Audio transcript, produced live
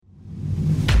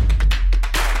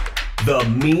The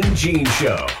MeanGene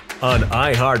Show on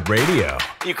iHeartRadio.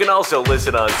 You can also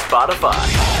listen on Spotify,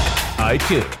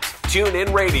 iTunes,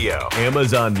 TuneIn Radio,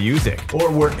 Amazon Music, or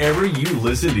wherever you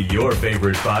listen to your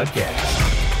favorite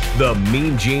podcasts. The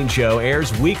MeanGene Show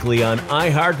airs weekly on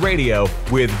iHeartRadio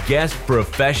with guest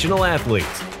professional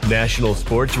athletes, national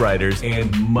sports writers,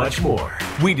 and much more.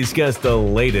 We discuss the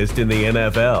latest in the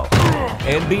NFL,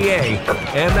 NBA,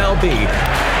 MLB,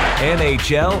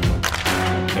 NHL,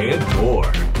 and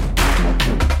more.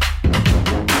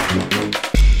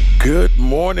 Good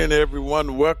morning,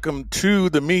 everyone. Welcome to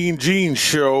the MeanGene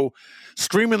Show,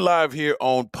 streaming live here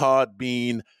on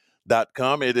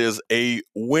podbean.com. It is a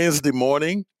Wednesday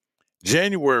morning,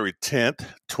 January 10th,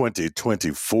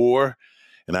 2024,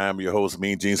 and I am your host,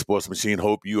 MeanGene Sports Machine.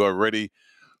 Hope you are ready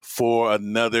for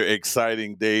another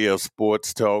exciting day of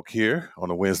sports talk here on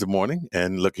a Wednesday morning.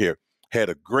 And look here, had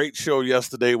a great show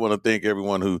yesterday. Want to thank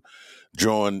everyone who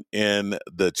joined in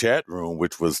the chat room,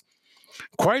 which was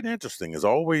quite interesting. It's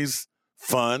always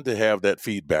fun to have that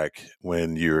feedback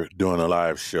when you're doing a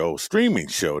live show, streaming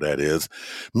show, that is.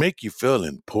 Make you feel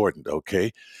important,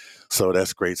 okay? So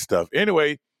that's great stuff.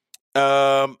 Anyway,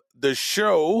 the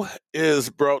show is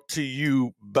brought to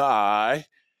you by,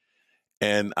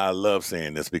 and I love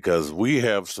saying this because we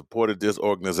have supported this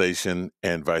organization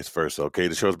and vice versa, okay?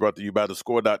 The show is brought to you by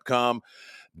thescore.com.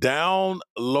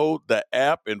 Download the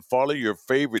app and follow your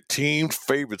favorite teams,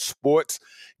 favorite sports.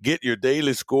 Get your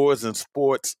daily scores and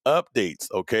sports updates,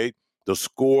 okay?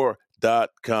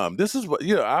 Thescore.com. This is what,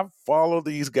 I follow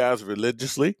these guys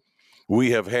religiously.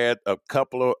 We have had a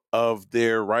couple of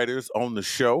their writers on the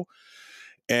show.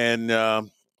 And,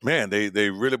 man, they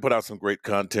really put out some great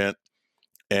content.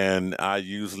 And I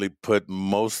usually put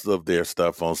most of their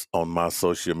stuff on my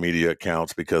social media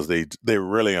accounts because they're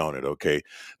really on it, okay?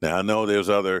 Now, I know there's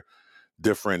other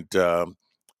different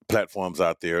platforms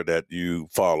out there that you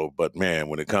follow, but, man,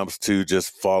 when it comes to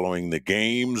just following the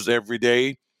games every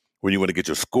day, when you want to get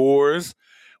your scores,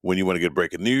 when you want to get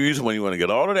breaking news, when you want to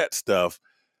get all of that stuff,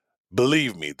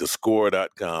 believe me,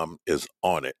 thescore.com is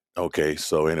on it, okay?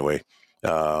 So, anyway,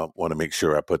 want to make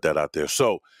sure I put that out there.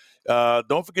 So,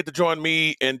 don't forget to join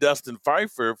me and Dustin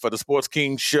Pfeiffer for the Sports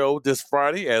King Show this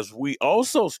Friday as we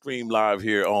also stream live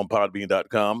here on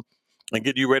podbean.com and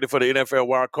get you ready for the NFL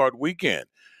Wildcard Weekend.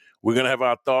 We're going to have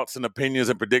our thoughts and opinions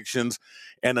and predictions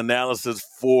and analysis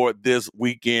for this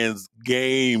weekend's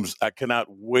games. I cannot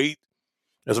wait.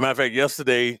 As a matter of fact,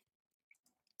 yesterday,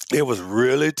 it was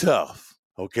really tough,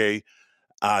 okay?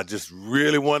 I just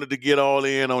really wanted to get all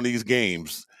in on these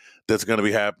games that's going to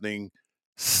be happening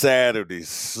Saturday,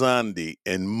 Sunday,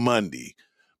 and Monday,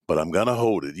 but I'm going to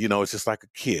hold it. It's just like a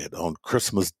kid on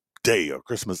Christmas Day or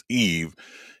Christmas Eve.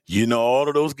 All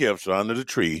of those gifts are under the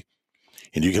tree,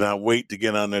 and you cannot wait to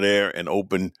get under there and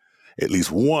open at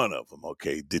least one of them,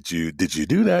 okay? Did you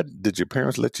do that? Did your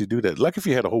parents let you do that? Like if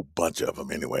you had a whole bunch of them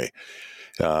anyway.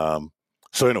 So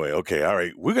anyway, okay, all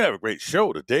right. We're going to have a great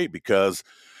show today because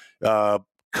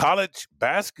college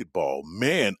basketball,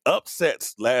 man,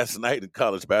 upsets last night in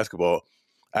college basketball.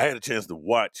 I had a chance to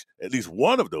watch at least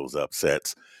one of those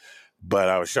upsets, but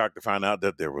I was shocked to find out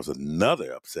that there was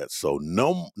another upset. So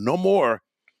no more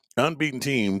unbeaten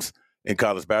teams in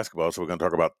college basketball. So we're going to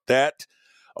talk about that.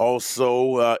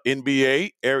 Also,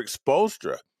 NBA, Eric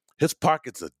Spoelstra. His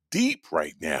pockets are deep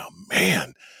right now.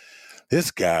 Man,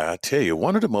 this guy, I tell you,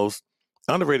 one of the most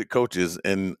underrated coaches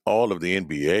in all of the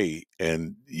NBA.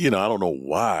 And, I don't know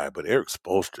why, but Eric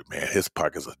Spoelstra, man, his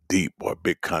pockets are deep. Boy,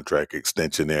 big contract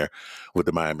extension there with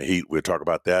the Miami Heat. We'll talk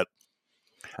about that.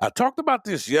 I talked about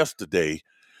this yesterday.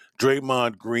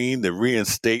 Draymond Green, the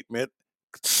reinstatement,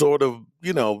 sort of,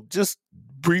 just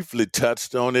briefly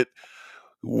touched on it.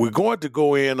 We're going to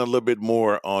go in a little bit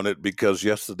more on it because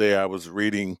yesterday I was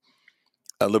reading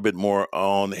a little bit more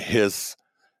on his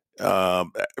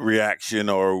reaction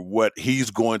or what he's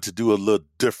going to do a little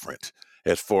different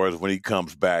as far as when he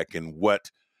comes back and what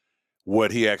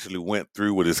he actually went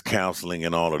through with his counseling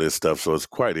and all of this stuff. So it's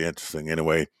quite interesting.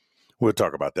 Anyway, we'll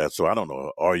talk about that. So I don't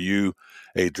know. Are you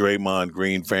a Draymond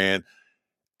Green fan?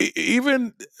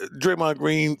 Even Draymond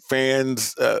Green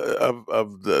fans of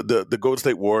the Golden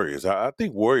State Warriors, I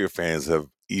think Warrior fans have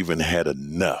even had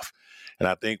enough. And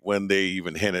I think when they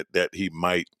even hinted that he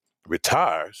might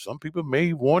retire, some people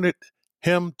may wanted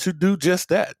him to do just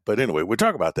that. But anyway, we'll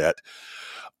talk about that.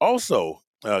 Also,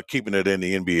 keeping it in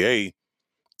the NBA,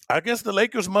 I guess the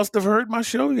Lakers must have heard my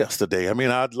show yesterday. I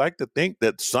mean, I'd like to think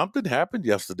that something happened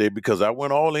yesterday because I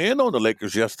went all in on the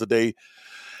Lakers yesterday.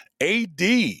 AD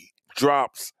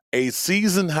drops a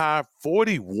season-high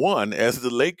 41 as the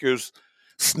Lakers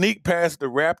sneak past the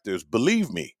Raptors.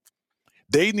 Believe me,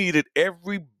 they needed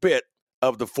every bit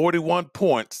of the 41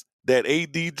 points that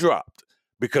AD dropped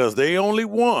because they only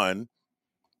won,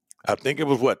 I think it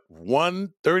was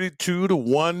 132 to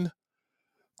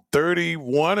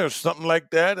 131 or something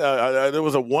like that. There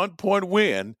was a 1-point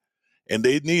win, and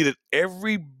they needed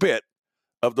every bit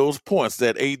of those points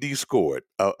that AD scored.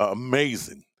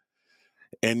 Amazing.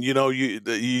 And,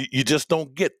 you just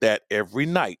don't get that every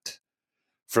night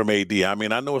from AD. I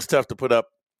mean, I know it's tough to put up,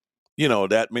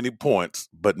 that many points,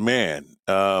 but man,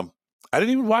 I didn't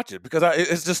even watch it because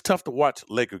it's just tough to watch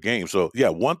Laker games. So, yeah,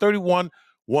 131,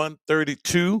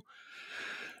 132.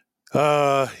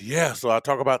 So I'll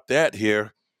talk about that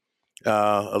here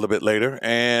a little bit later.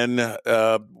 And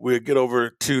we'll get over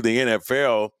to the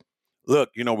NFL.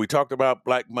 Look, we talked about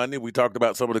Black Monday. We talked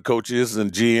about some of the coaches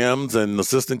and GMs and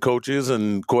assistant coaches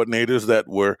and coordinators that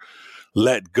were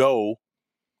let go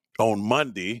on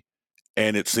Monday.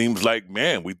 And it seems like,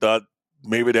 man, we thought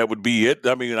maybe that would be it.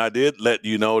 I mean, I did let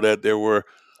you know that there were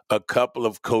a couple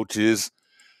of coaches,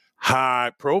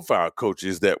 high-profile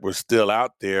coaches that were still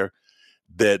out there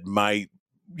that might,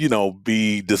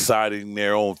 be deciding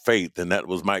their own fate. And that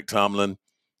was Mike Tomlin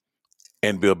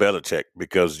and Bill Belichick,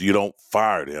 because you don't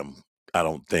fire them. I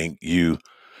don't think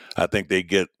I think they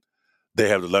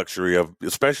have the luxury of,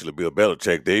 especially Bill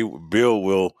Belichick, Bill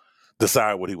will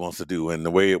decide what he wants to do. And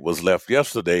the way it was left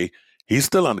yesterday, he's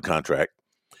still under contract.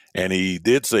 And he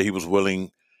did say he was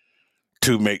willing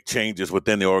to make changes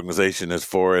within the organization as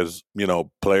far as,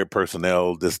 player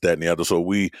personnel, this, that, and the other. So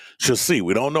we should see.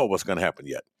 We don't know what's going to happen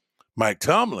yet. Mike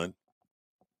Tomlin,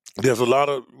 there's a lot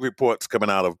of reports coming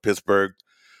out of Pittsburgh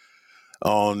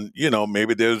on,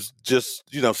 maybe there's just,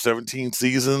 17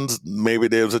 seasons. Maybe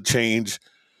there's a change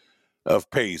of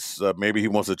pace. Maybe he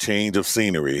wants a change of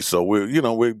scenery. So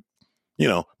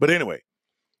but anyway,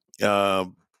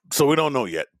 so we don't know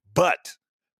yet. But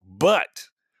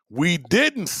we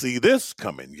didn't see this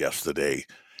coming yesterday,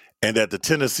 and that the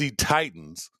Tennessee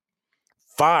Titans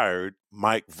fired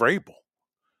Mike Vrabel.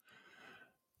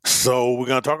 So we're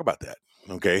going to talk about that.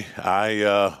 Okay.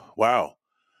 Wow.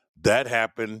 That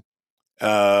happened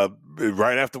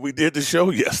right after we did the show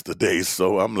yesterday.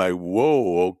 So I'm like,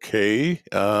 whoa, okay.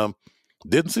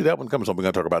 Didn't see that one coming. So we're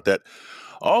going to talk about that.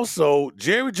 Also,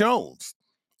 Jerry Jones,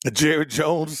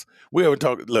 we haven't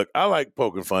talked. Look, I like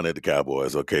poking fun at the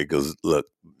Cowboys, okay? Because, look,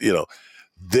 the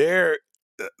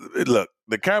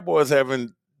Cowboys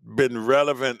haven't been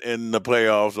relevant in the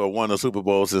playoffs or won a Super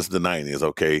Bowl since the 90s,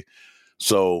 okay?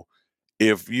 So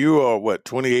if you are,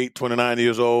 28, 29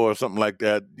 years old or something like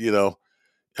that,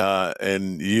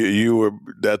 and you were,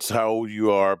 that's how you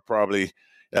are probably,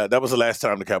 that was the last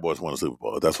time the Cowboys won a Super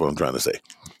Bowl. That's what I'm trying to say.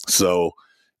 So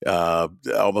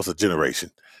almost a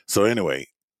generation. So anyway,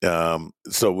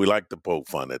 so we like to poke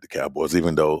fun at the Cowboys,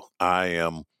 even though I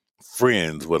am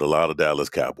friends with a lot of Dallas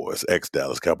Cowboys,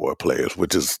 ex-Dallas Cowboy players,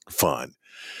 which is fun.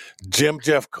 Jim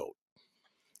Jeffcoat,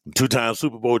 two-time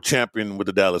Super Bowl champion with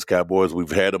the Dallas Cowboys.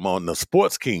 We've had him on the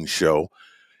Sports Kings show.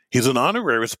 He's an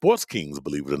honorary Sports Kings,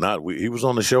 believe it or not. He was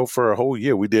on the show for a whole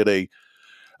year. We did a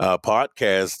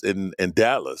podcast in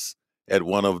Dallas at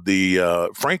one of the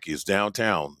Frankie's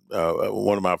downtown,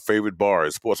 one of my favorite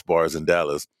bars, sports bars in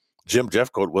Dallas. Jim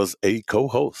Jeffcoat was a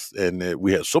co-host, and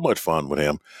we had so much fun with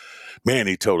him. Man,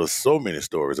 he told us so many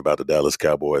stories about the Dallas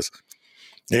Cowboys.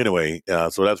 Anyway,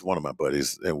 so that's one of my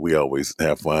buddies, and we always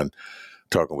have fun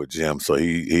talking with Jim. So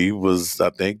he was, I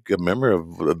think, a member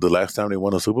of the last time they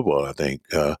won a Super Bowl, I think,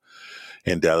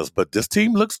 in Dallas. But this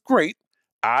team looks great.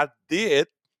 I did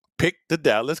pick the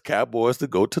Dallas Cowboys to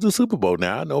go to the Super Bowl.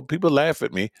 Now, I know people laugh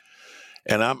at me,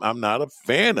 and I'm not a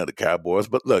fan of the Cowboys,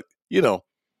 but look,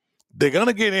 they're going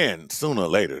to get in sooner or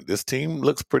later. This team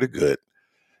looks pretty good.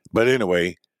 But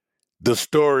anyway, the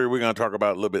story we're going to talk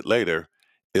about a little bit later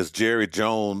is Jerry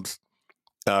Jones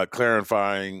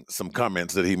clarifying some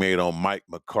comments that he made on Mike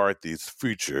McCarthy's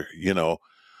future.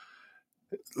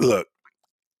 Look,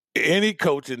 any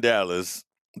coach in Dallas,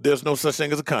 there's no such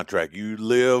thing as a contract. You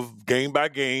live game by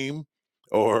game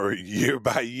or year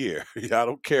by year. I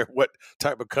don't care what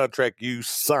type of contract you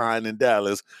sign in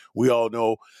Dallas. We all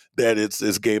know that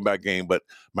it's game by game. But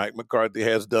Mike McCarthy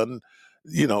has done,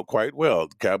 quite well.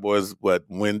 The Cowboys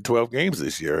win 12 games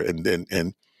this year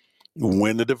and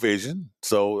win the division.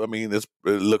 So I mean, it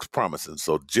looks promising.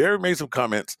 So Jerry made some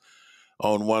comments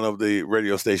on one of the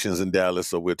radio stations in Dallas.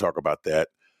 So we'll talk about that.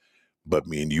 But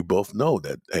me and you both know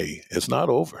that, hey, it's not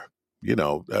over.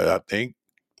 I think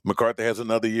McCarthy has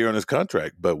another year on his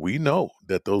contract, but we know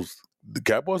that the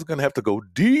Cowboys are going to have to go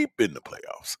deep in the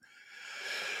playoffs.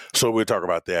 So we'll talk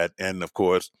about that. And of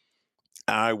course,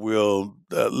 I will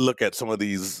look at some of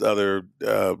these other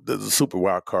the Super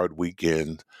Wild Card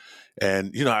weekend.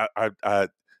 And,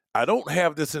 I don't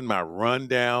have this in my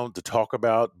rundown to talk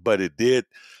about, but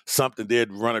something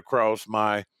did run across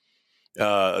my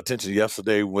attention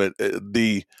yesterday with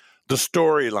the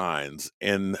storylines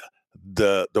in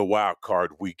the wild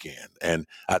card weekend, and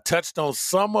I touched on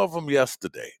some of them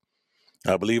yesterday.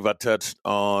 I believe I touched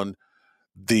on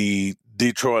the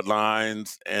Detroit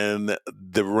Lions and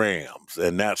the Rams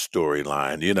and that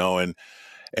storyline,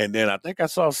 and then I think I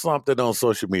saw something on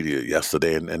social media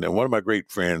yesterday, and one of my great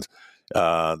friends,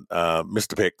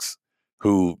 Mr. Picks,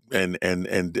 who and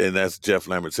that's Jeff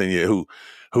Lambert Sr.,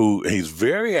 who he's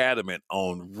very adamant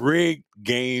on rigged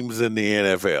games in the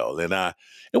NFL,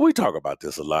 and we talk about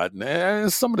this a lot,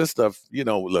 and some of this stuff,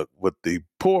 look, with the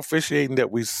poor officiating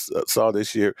that we saw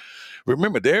this year.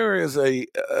 Remember, there is an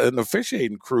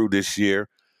officiating crew this year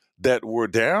that were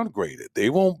downgraded. They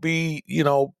won't be,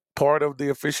 part of the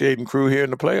officiating crew here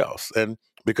in the playoffs, and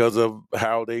because of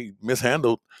how they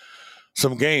mishandled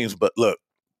some games. But look,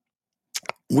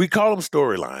 we call them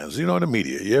storylines, in the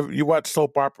media. You watch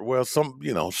soap opera. Well, some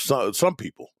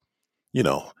people,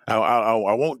 I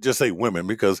won't just say women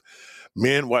because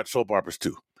men watch soap operas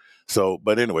too. So,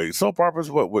 but anyway, soap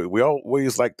operas, we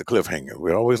always like the cliffhanger.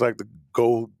 We always like to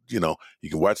go, you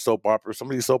can watch soap operas. Some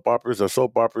of these soap operas are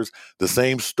soap operas. The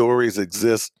same stories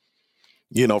exist,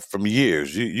 from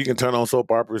years. You can turn on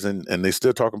soap operas and they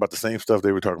still talking about the same stuff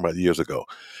they were talking about years ago.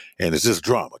 And it's just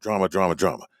drama, drama, drama,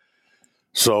 drama.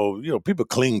 So, people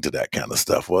cling to that kind of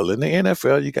stuff. Well, in the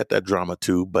NFL, you got that drama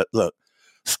too. But look,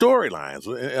 storylines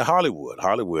in Hollywood,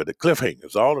 the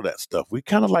cliffhangers, all of that stuff. We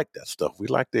kind of like that stuff. We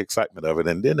like the excitement of it.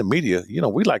 And then the media,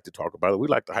 we like to talk about it. We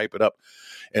like to hype it up.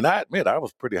 And I admit, I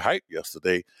was pretty hyped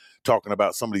yesterday talking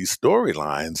about some of these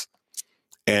storylines,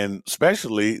 and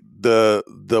especially the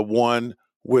one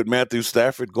with Matthew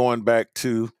Stafford going back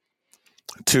to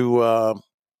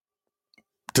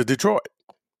Detroit,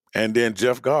 and then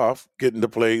Jeff Goff getting to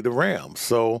play the Rams.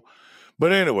 So,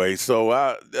 but anyway, so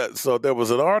there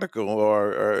was an article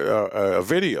or a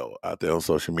video out there on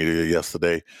social media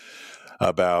yesterday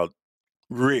about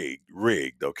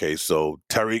rigged. Okay, so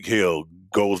Tyreek Hill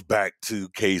goes back to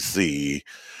KC,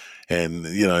 and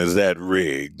is that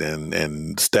rigged?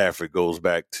 And Stafford goes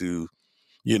back to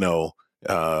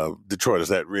Detroit, is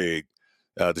that rigged?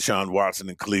 Deshaun Watson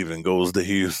in Cleveland goes to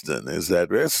Houston, is that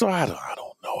rigged? So I don't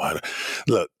know.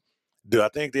 Look, do I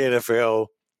think the NFL,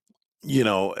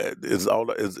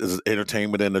 is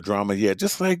entertainment and the drama? Yeah,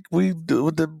 just like we do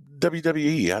with the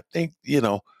WWE. I think,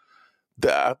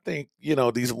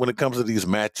 these, when it comes to these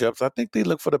matchups, I think they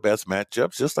look for the best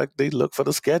matchups, just like they look for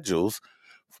the schedules.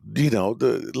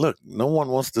 Look, no one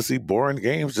wants to see boring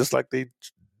games, just like they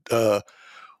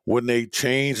when they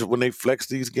flex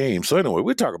these games. So anyway,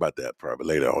 we'll talk about that probably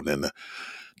later on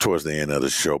towards the end of the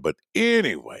show. But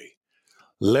anyway,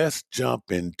 let's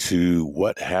jump into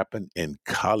what happened in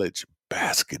college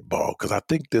basketball, because I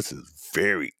think this is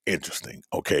very interesting.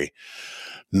 Okay.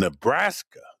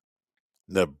 Nebraska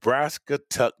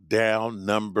tucked down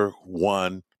number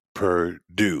 1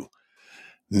 Purdue.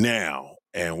 Now,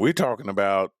 and we're talking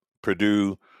about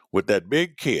Purdue with that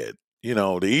big kid,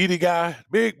 the Edie guy,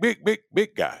 big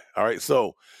guy. All right.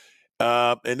 So,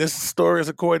 and this story is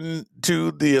according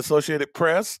to the Associated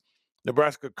Press.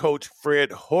 Nebraska coach Fred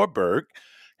Hoiberg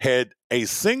had a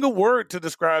single word to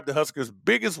describe the Huskers'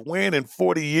 biggest win in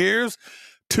 40 years,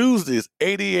 Tuesday's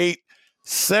 88-72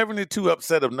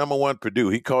 upset of number 1 Purdue.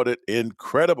 He called it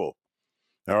incredible.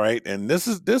 All right. And this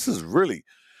is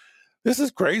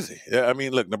crazy. Yeah, I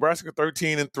mean, look, Nebraska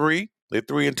 13-3. They're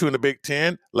 3-2 in the Big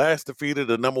Ten. Last defeated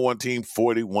the number 1 team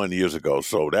 41 years ago.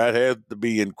 So that had to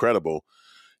be incredible,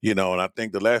 and I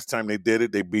think the last time they did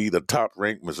it, they beat a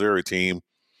top-ranked Missouri team,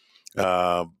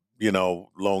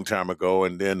 long time ago.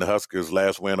 And then the Huskers'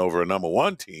 last win over a number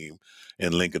 1 team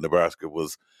in Lincoln, Nebraska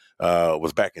was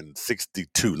back in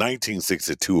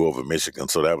 1962 over Michigan.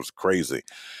 So that was crazy.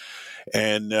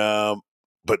 And,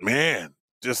 but man,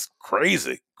 just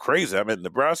crazy. I mean,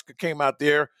 Nebraska came out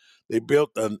there, they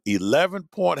built an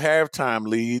 11-point halftime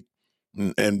lead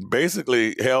and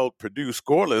basically held Purdue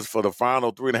scoreless for the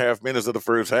final 3.5 minutes of the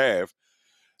first half,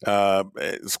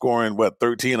 scoring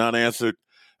 13 unanswered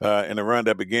in a run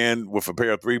that began with a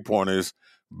pair of 3-pointers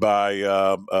by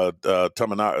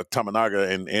Tamanaga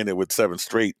and ended with 7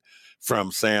 straight from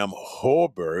Sam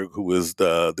Hoiberg, who is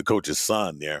the coach's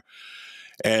son there.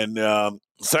 And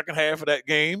second half of that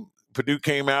game, Purdue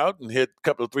came out and hit a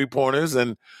couple of 3-pointers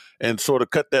and sort of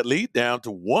cut that lead down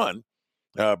to 1.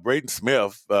 Braden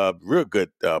Smith, real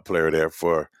good player there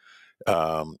for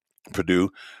Purdue.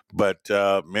 But,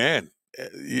 man,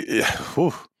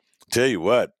 tell you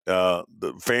what,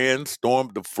 the fans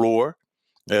stormed the floor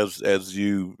as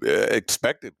you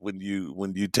expected when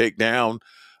you take down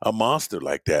a monster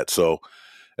like that. So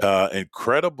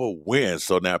incredible win.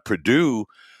 So now Purdue,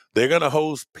 they're going to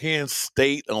host Penn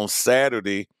State on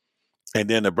Saturday, and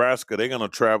then Nebraska, they're going to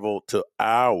travel to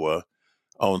Iowa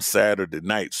on Saturday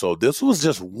night. So this was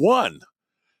just one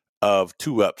of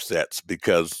two upsets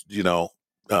because,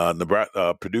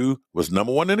 Nebraska, Purdue was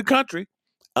number one in the country,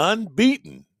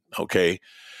 unbeaten. Okay.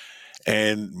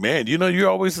 And man, you're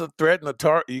always a threat and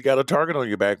you got a target on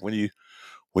your back when you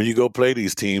go play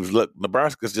these teams. Look,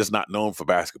 Nebraska's just not known for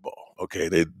basketball.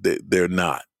 Okay. They're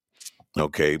not.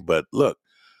 Okay. But look,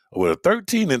 with a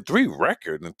 13-3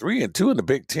 record and 3-2 in the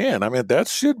Big Ten, I mean, that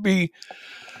should be,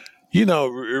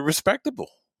 respectable.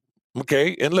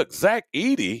 Okay. And look, Zach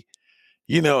Edey,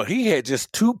 he had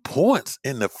just 2 points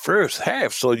in the first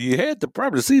half. So you had to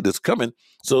probably see this coming.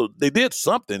 So they did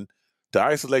something to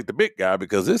isolate the big guy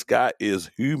because this guy is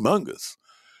humongous.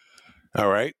 All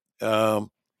right. So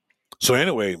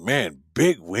anyway, man,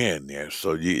 big win there.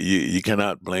 So you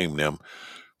cannot blame them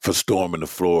for storming the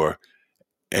floor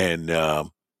and,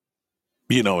 and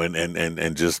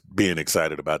just being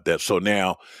excited about that. So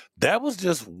now that was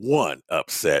just one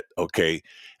upset. Okay.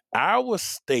 Iowa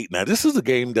State. Now, this is a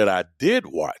game that I did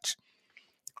watch.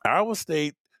 Iowa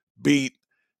State beat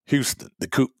Houston, the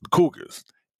Cougars,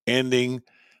 ending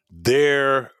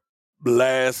their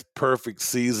last perfect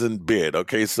season bid.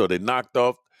 Okay, so they knocked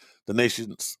off the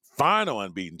nation's final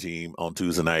unbeaten team on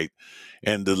Tuesday night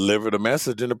and delivered a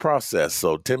message in the process.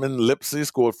 So Timon Lipsey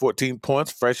scored 14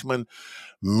 points. Freshman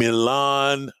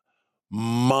Milan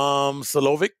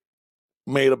Momcilovic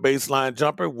made a baseline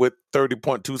jumper with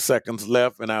 30.2 seconds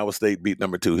left, and Iowa State beat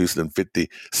number 2 Houston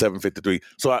 57-53.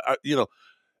 So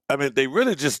I mean, they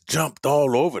really just jumped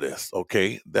all over this.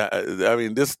 Okay,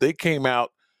 they came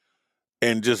out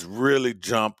and just really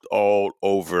jumped all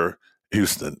over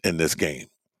Houston in this game,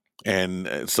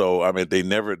 and so I mean, they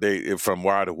from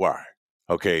wire to wire.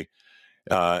 Okay,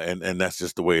 and that's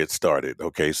just the way it started.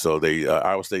 Okay, so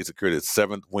Iowa State secured its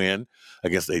 7th win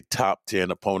against a top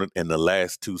 10 opponent in the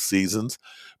last 2 seasons,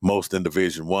 most in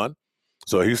Division I.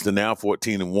 So Houston now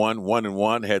 14-1,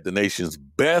 1-1, had the nation's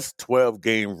best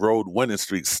 12-game road winning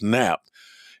streak snapped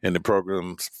in the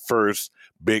program's first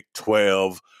Big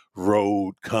 12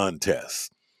 road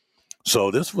contest.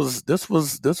 So this was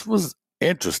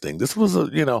interesting. This was and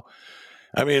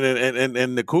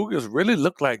the Cougars really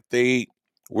looked like they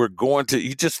were going to.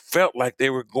 You just felt like they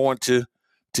were going to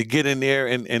get in there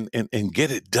and get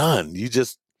it done. They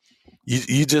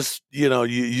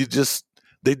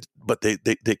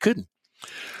couldn't.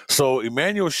 So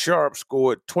Emmanuel Sharp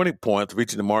scored 20 points,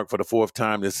 reaching the mark for the 4th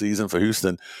time this season for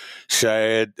Houston.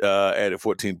 Shad added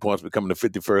 14 points, becoming the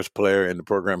 51st player in the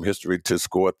program history to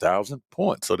score 1,000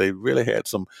 points. So they really had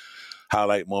some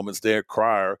highlight moments there.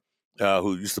 Cryer,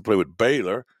 who used to play with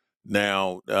Baylor,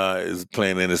 now is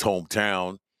playing in his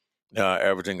hometown,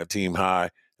 averaging a team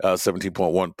high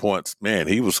 17.1 points. Man,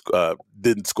 he was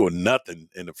didn't score nothing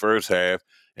in the first half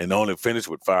and only finished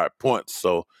with 5 points.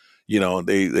 So,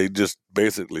 they just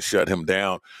basically shut him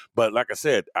down. But like I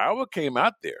said, Iowa came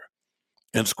out there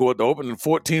and scored the opening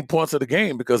 14 points of the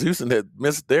game because Houston had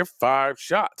missed their 5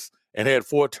 shots and had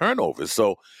 4 turnovers.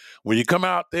 So when you come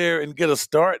out there and get a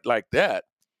start like that,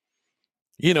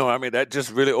 that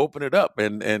just really opened it up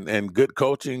and good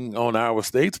coaching on Iowa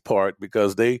State's part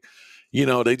because they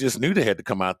just knew they had to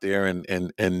come out there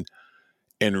and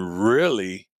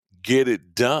really get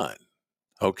it done.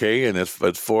 Okay. And as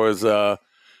far as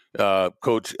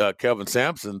Coach Kelvin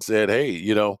Sampson said, hey,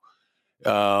 it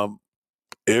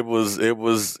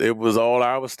was all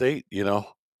Iowa State. They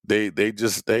had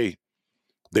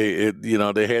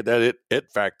that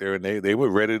it factor and they were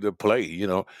ready to play.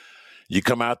 You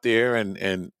come out there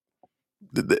and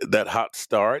that hot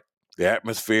start, the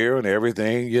atmosphere and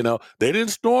everything. They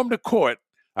didn't storm the court.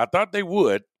 I thought they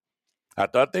would. I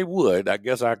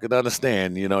guess I could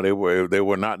understand. They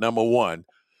were not number one,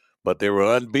 but they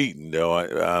were unbeaten.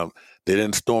 They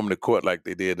didn't storm the court like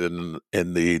they did in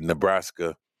the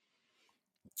Nebraska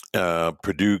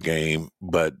Purdue game.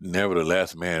 But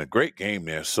nevertheless, man, a great game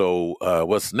there. So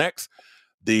what's next?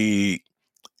 The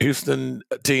Houston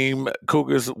team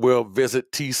Cougars will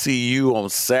visit TCU on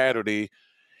Saturday,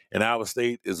 and Iowa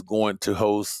State is going to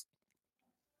host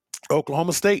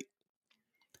Oklahoma State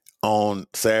on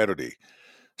Saturday.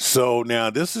 So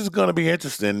now this is going to be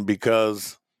interesting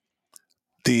because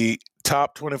the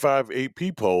top 25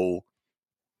 AP poll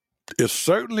is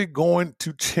certainly going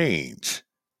to change.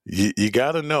 You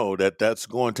got to know that that's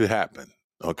going to happen,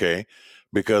 okay?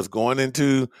 Because going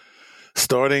into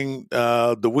starting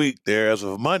the week there as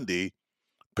of Monday,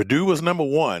 Purdue was number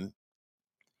 1,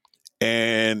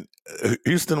 And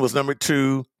Houston was number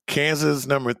 2, Kansas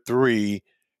number 3,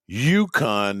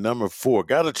 UConn number 4.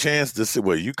 Got a chance to see.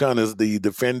 Well, UConn is the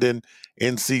defending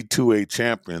NC2A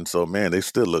champion, so man, they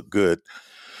still look good.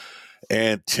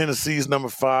 And Tennessee's number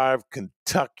 5,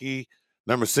 Kentucky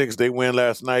number 6. They win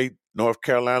last night. North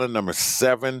Carolina number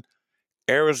 7,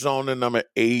 Arizona number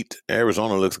 8.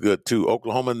 Arizona looks good too.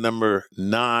 Oklahoma number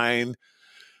 9.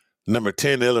 Number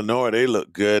 10, Illinois, they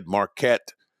look good.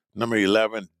 Marquette, number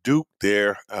 11, Duke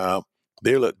there,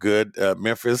 they look good.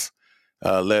 Memphis,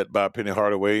 led by Penny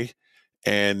Hardaway,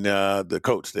 and the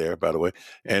coach there, by the way,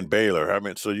 and Baylor. I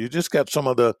mean, so you just got some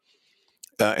of the,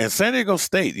 and San Diego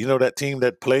State, that team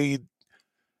that played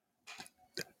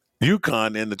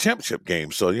UConn in the championship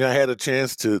game. So, I had a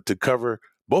chance to cover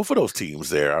both of those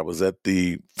teams there. I was at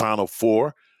the Final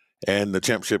Four and the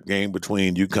championship game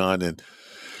between UConn and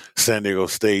San Diego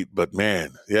State, but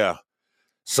man, yeah.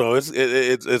 So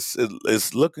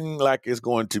it's looking like it's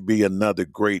going to be another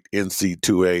great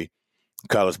NC2A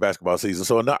college basketball season.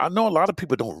 So I know a lot of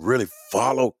people don't really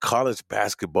follow college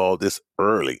basketball this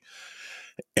early,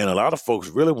 and a lot of folks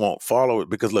really won't follow it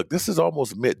because look, this is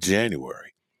almost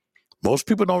mid-January. Most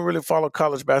people don't really follow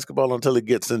college basketball until it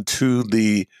gets into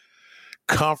the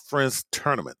conference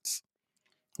tournaments,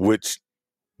 which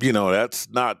we're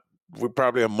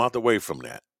probably a month away from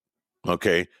that.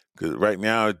 Okay, because right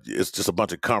now it's just a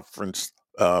bunch of conference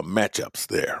matchups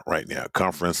there. Right now,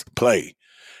 conference play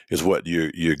is what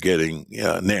you're getting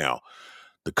now.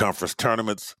 The conference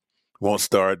tournaments won't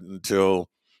start until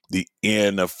the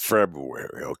end of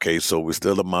February. Okay, so we're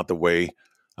still a month away,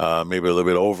 maybe a little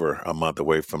bit over a month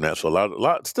away from that. So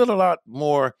still a lot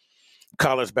more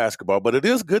college basketball, but it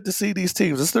is good to see these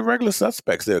teams. It's the regular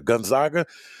suspects there. Gonzaga,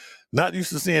 not used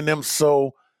to seeing them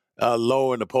so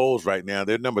low in the polls right now.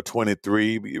 They're number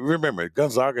 23. Remember,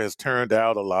 Gonzaga has turned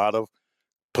out a lot of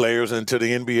players into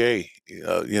the NBA,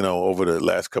 over the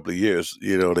last couple of years.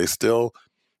 They still,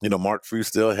 Mark Few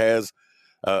still has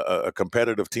a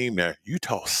competitive team there.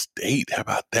 Utah State, how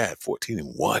about that?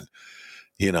 14-1.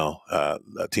 A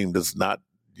team that's not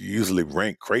usually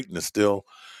ranked. Creighton is still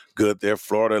good there.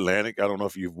 Florida Atlantic, I don't know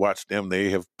if you've watched them. They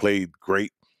have played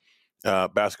great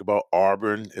basketball.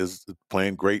 Auburn is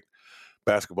playing great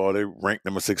basketball. They ranked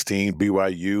number 16.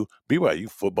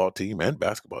 BYU football team and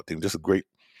basketball team. Just a great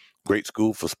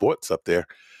school for sports up there.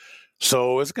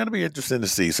 So it's going to be interesting to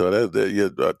see.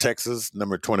 So Texas,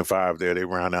 number 25 there. They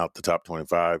round out the top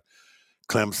 25.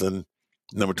 Clemson,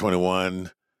 number 21.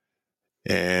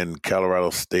 And Colorado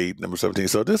State, number 17.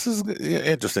 So this is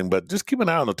interesting, but just keep an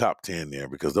eye on the top 10 there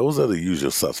because those are the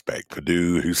usual suspects.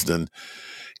 Purdue, Houston,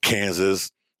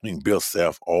 Kansas. I mean, Bill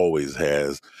Self always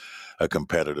has a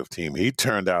competitive team. He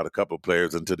turned out a couple of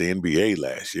players into the NBA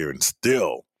last year and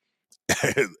still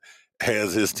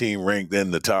has his team ranked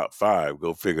in the top 5.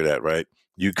 Go figure that, right?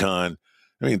 UConn.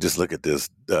 I mean, just look at this.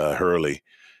 Hurley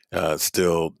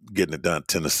still getting it done.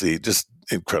 Tennessee, just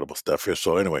incredible stuff here.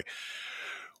 So anyway,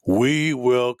 we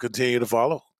will continue to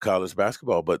follow college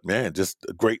basketball. But man, just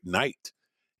a great night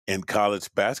in college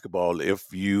basketball if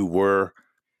you were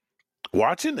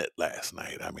watching it last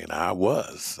night. I mean, I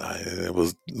was. It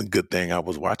was a good thing I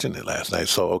was watching it last night.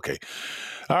 So, okay.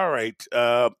 All right.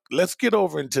 Let's get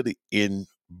over into the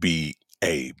NBA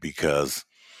because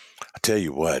I tell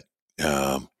you what,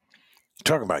 talking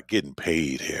about getting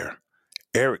paid here.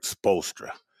 Eric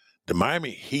Spoelstra, the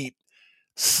Miami Heat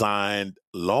signed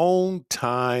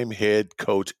longtime head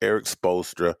coach Eric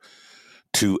Spoelstra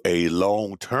to a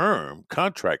long-term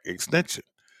contract extension.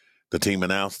 The team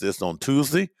announced this on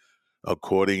Tuesday,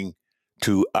 according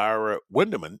to Ira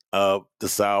Winderman of the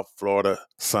South Florida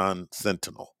Sun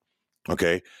Sentinel.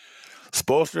 Okay.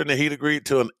 Spoelstra and the Heat agreed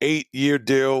to an 8-year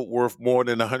deal worth more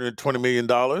than $120 million.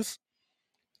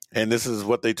 And this is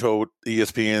what they told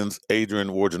ESPN's Adrian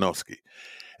Wojnarowski.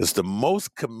 It's the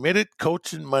most committed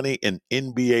coaching money in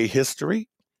NBA history,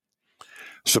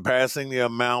 surpassing the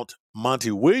amount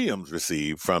Monty Williams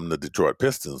received from the Detroit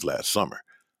Pistons last summer.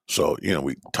 So,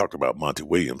 we talked about Monty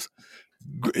Williams.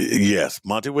 Yes,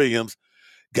 Monty Williams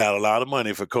got a lot of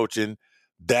money for coaching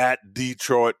that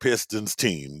Detroit Pistons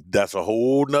team. That's a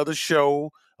whole nother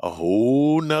show, a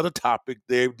whole nother topic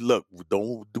there. Look,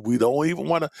 we don't even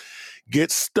want to get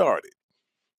started.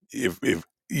 If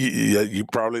you're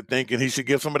probably thinking he should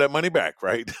give some of that money back,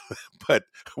 right? But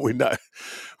we're not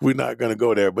going to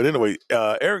go there. But anyway,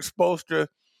 Eric Spoelstra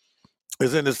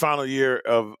is in his final year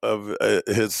of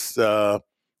his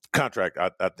contract,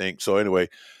 I think. So anyway,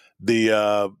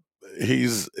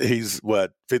 he's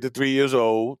what, 53 years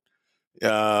old,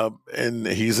 and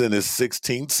he's in his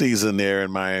 16th season there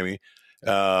in Miami,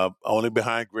 only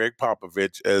behind Greg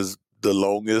Popovich as the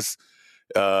longest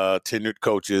tenured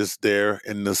coaches there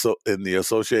in the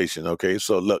association. Okay,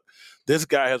 so look, this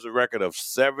guy has a record of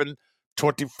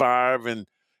 725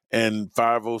 and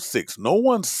 506. No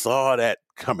one saw that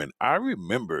coming. I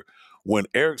remember when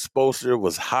Eric Spoelstra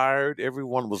was hired,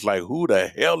 everyone was like, "Who the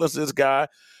hell is this guy?"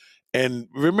 And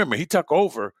remember, he took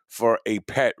over for a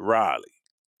Pat Riley.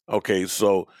 Okay,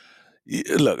 so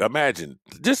look, imagine,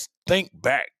 just think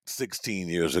back 16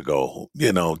 years ago,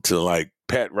 to like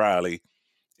Pat Riley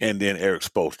and then Eric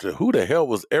Spoelstra. Who the hell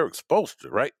was Eric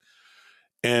Spoelstra, right?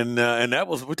 And that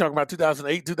was, we're talking about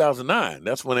 2008, 2009.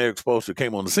 That's when Eric Spoelstra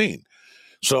came on the scene.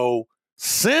 So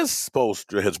since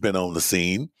Spoelstra has been on the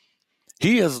scene,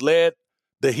 he has led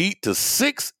the Heat to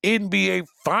 6 NBA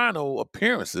final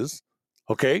appearances,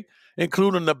 okay,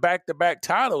 including the back-to-back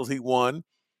titles he won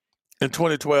in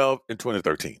 2012 and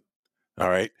 2013. All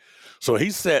right. So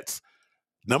he sets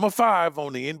number 5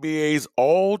 on the NBA's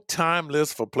all-time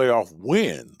list for playoff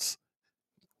wins.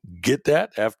 Get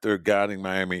that? After guiding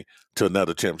Miami to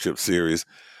another championship series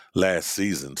last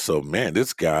season. So, man,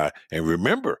 this guy, and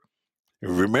remember,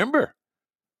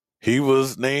 he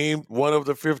was named one of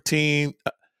the 15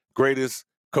 greatest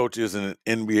coaches in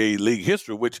NBA league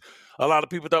history, which a lot of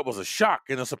people thought was a shock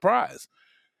and a surprise.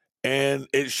 And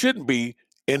it shouldn't be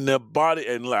in the body.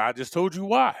 And I just told you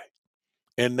why.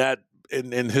 And that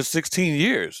in his 16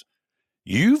 years,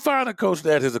 you find a coach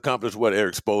that has accomplished what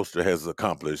Eric Spoelstra has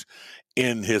accomplished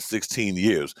in his 16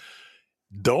 years.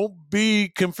 Don't be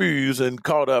confused and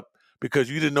caught up because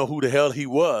you didn't know who the hell he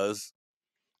was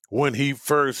when he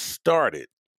first started.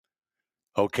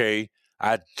 Okay?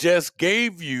 I just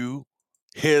gave you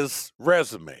his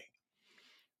resume.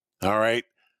 All right?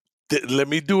 Let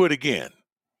me do it again.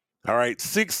 All right?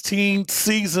 16th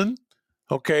season.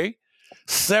 Okay?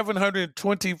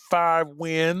 725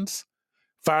 wins,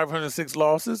 506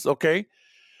 losses. Okay?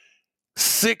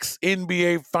 6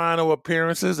 NBA final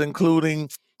appearances, including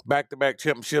back-to-back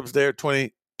championships there,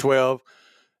 2012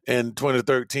 and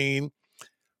 2013.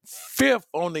 5th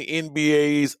on the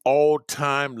NBA's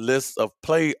all-time list of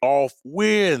playoff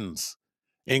wins,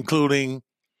 including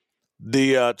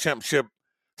the championship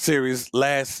series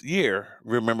last year.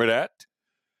 Remember that?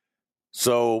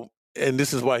 So, and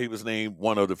this is why he was named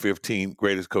one of the 15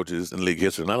 greatest coaches in league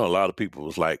history. And I know a lot of people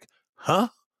was like, huh?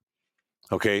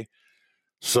 Okay.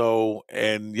 So,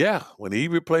 and yeah, when he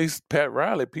replaced Pat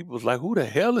Riley, people was like, who the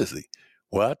hell is he?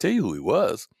 Well, I'll tell you who he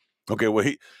was. Okay, well,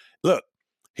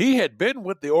 he had been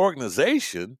with the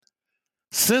organization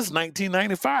since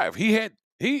 1995.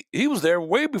 He was there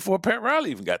way before Pat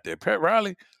Riley even got there. Pat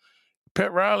Riley,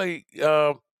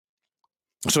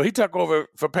 so he took over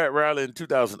for Pat Riley in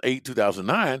 2008,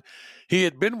 2009. He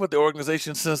had been with the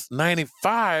organization since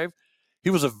 95. He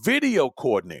was a video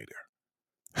coordinator.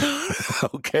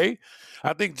 Okay?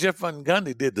 I think Jeff Van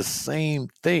Gundy did the same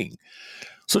thing.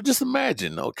 So just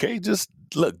imagine, okay? Just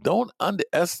look, don't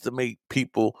underestimate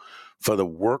people for the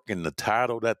work and the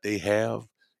title that they have.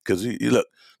 Because you look,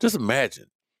 just imagine,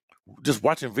 just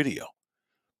watching video.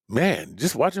 Man,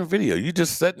 just watching video. You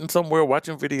just sitting somewhere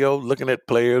watching video, looking at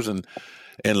players and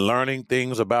learning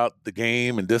things about the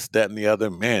game and this, that, and the other.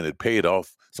 Man, it paid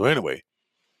off. So anyway,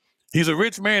 he's a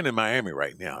rich man in Miami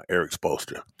right now, Eric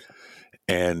Spoelstra.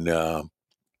 And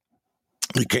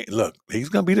he can't look. He's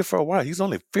going to be there for a while. He's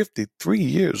only 53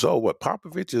 years old. What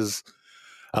Popovich is,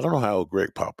 I don't know how old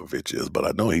Greg Popovich is, but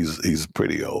I know he's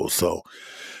pretty old. So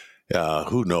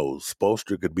who knows?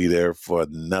 Spoelstra could be there for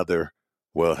another.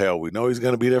 Well, hell, we know he's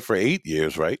going to be there for 8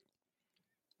 years, right?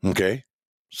 Okay,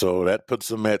 so that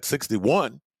puts him at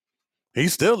 61. He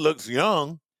still looks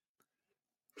young.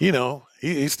 You know,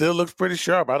 he still looks pretty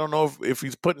sharp. I don't know if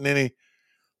he's putting anything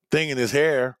in his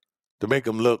hair to make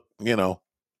him look,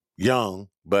 young,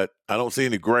 but I don't see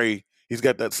any gray. He's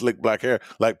got that slick black hair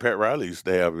like Pat Riley used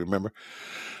to have, remember?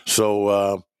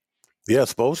 So, yeah,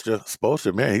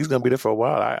 Spoelstra, man, he's going to be there for a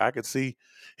while. I could see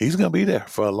he's going to be there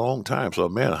for a long time. So,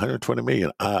 man, $120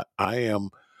 million. I am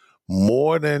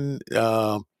more than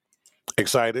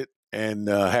excited and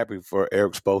happy for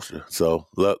Eric Spoelstra. So,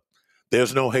 look,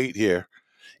 there's no hate here,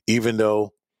 even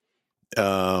though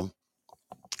I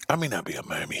may not be a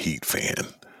Miami Heat fan,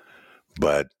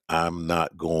 but I'm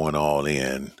not going all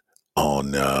in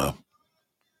on.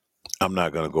 I'm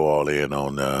not going to go all in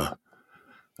on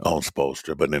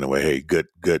Spoelstra. But anyway, hey,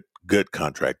 good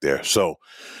contract there. So,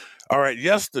 all right,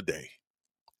 yesterday,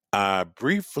 I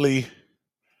briefly.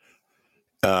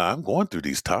 I'm going through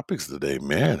these topics today,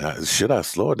 man. Should I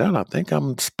slow it down? I think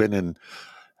I'm spending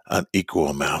an equal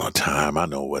amount of time. I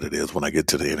know what it is when I get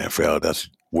to the NFL. That's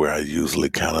where I usually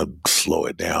kind of slow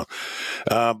it down.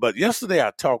 But yesterday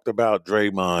I talked about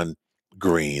Draymond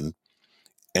Green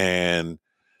and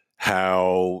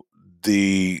how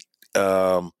the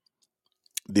NBA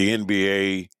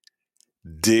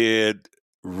did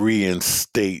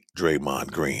reinstate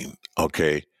Draymond Green.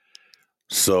 Okay,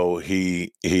 so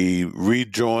he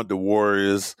rejoined the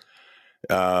Warriors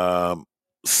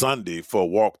Sunday for a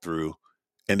walkthrough,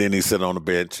 and then he sat on the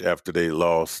bench after they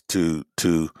lost to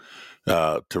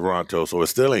Toronto. So it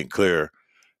still ain't clear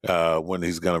when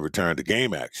he's going to return to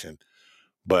game action.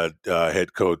 But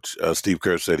head coach Steve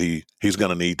Kerr said he's going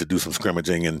to need to do some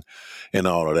scrimmaging and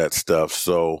all of that stuff.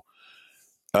 So,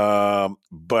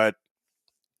 but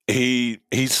he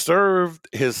served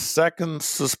his second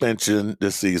suspension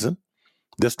this season.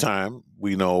 This time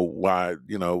we know why.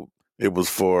 It was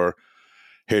for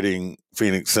hitting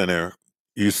Phoenix center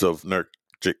Yusuf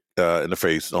Nurkic in the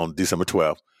face on December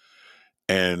 12th.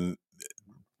 And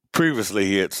previously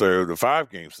he had served a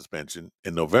 5-game suspension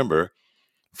in November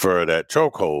for that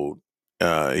chokehold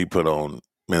he put on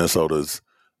Minnesota's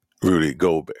Rudy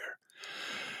Gobert.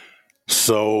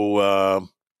 So,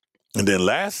 and then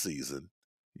last season,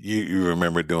 you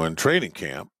remember during training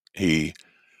camp, he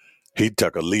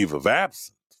took a leave of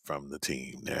absence from the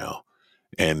team now.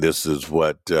 And this is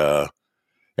what,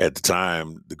 at the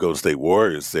time, the Golden State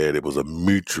Warriors said it was a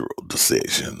mutual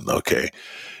decision, okay,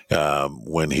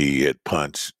 when he had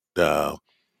punched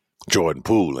Jordan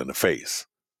Poole in the face.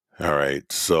 All right,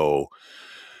 so,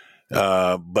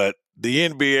 but the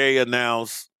NBA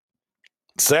announced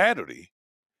Saturday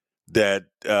that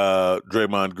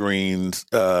Draymond Green's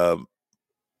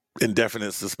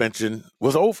indefinite suspension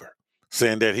was over,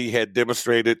 saying that he had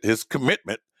demonstrated his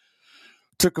commitment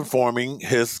to conforming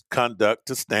his conduct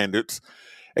to standards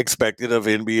expected of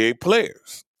NBA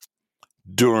players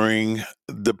during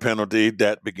the penalty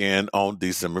that began on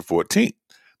December 14th.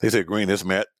 They said Green has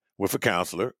met with a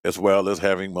counselor as well as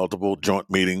having multiple joint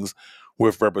meetings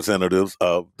with representatives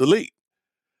of the league.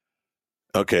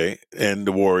 Okay, and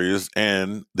the Warriors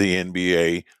and the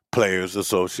NBA Players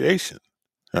Association.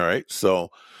 All right, so,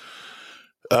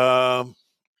 and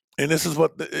this is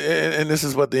what the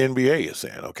NBA is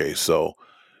saying. Okay, so,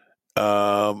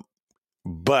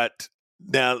 but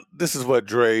now this is what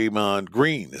Draymond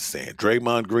Green is saying.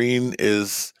 Draymond Green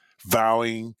is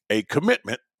vowing a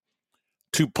commitment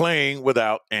to playing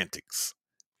without antics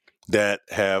that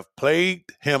have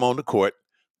plagued him on the court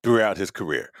throughout his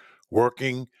career,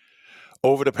 working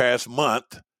over the past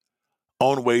month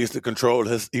on ways to control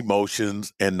his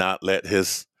emotions and not let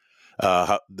his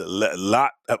let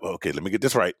me get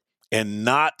this right, and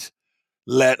not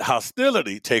let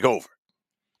hostility take over.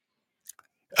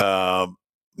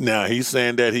 Now he's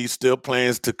saying that he still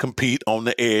plans to compete on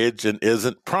the edge and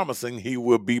isn't promising he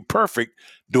will be perfect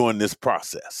during this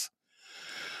process.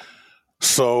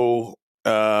 So,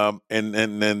 and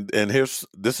here's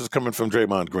this is coming from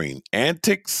Draymond Green.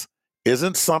 Antics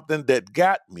isn't something that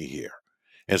got me here.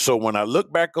 And so when I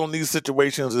look back on these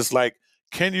situations, it's like,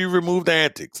 can you remove the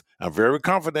antics? I'm very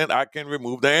confident I can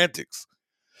remove the antics.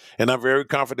 And I'm very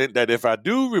confident that if I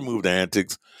do remove the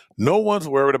antics, no one's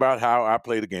worried about how I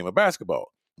play the game of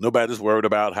basketball. Nobody's worried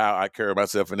about how I carry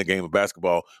myself in the game of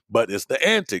basketball, but it's the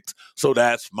antics. So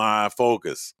that's my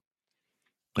focus.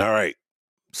 All right.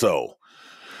 So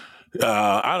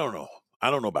I don't know.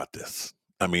 I don't know about this.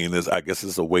 I mean, I guess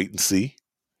it's a wait and see.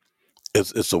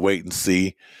 It's a wait and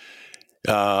see.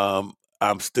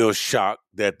 I'm still shocked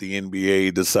that the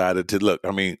NBA decided to look.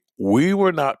 I mean, we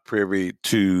were not privy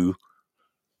to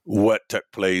what took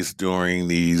place during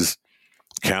these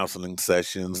counseling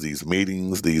sessions, these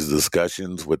meetings, these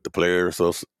discussions with the Players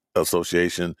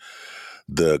Association,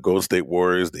 the Golden State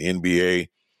Warriors, the NBA.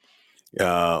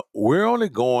 We're only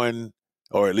going,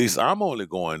 or at least I'm only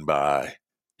going by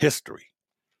history,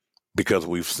 because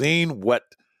we've seen what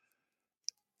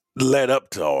led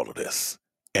up to all of this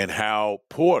and how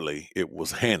poorly it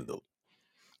was handled.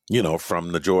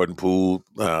 From the Jordan Poole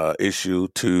issue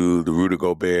to the Rudy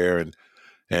Gobert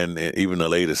and even the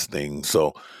latest thing.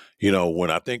 So,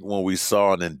 when we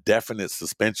saw an indefinite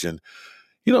suspension,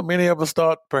 many of us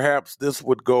thought perhaps this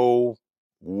would go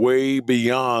way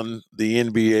beyond the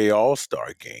NBA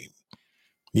All-Star game.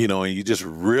 And you just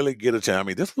really get a chance. I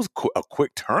mean, this was a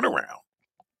quick turnaround.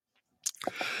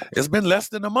 It's been less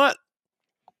than a month.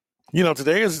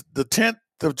 Today is the 10th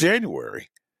of January.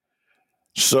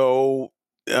 So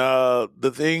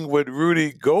the thing with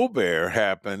Rudy Gobert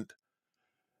happened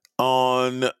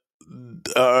on,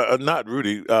 not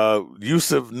Rudy,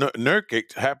 Yusuf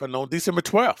Nurkic happened on December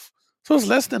 12th. So it's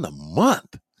less than a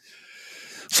month.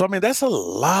 So, I mean, that's a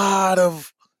lot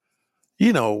of,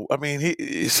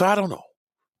 so I don't know.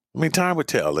 I mean, time would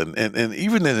tell. And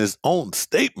even in his own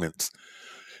statements,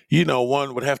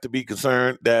 one would have to be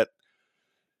concerned that,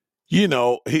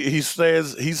 he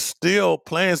says he still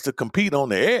plans to compete on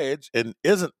the edge and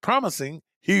isn't promising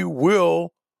he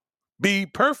will be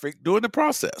perfect during the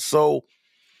process. So,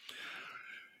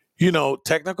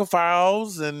 technical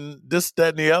files and this,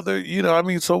 that, and the other,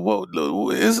 so what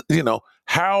is,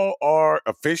 how are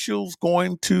officials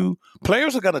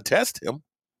players are going to test him.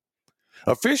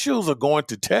 Officials are going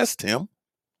to test him.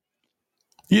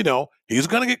 He's going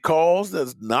to get calls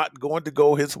that's not going to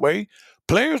go his way.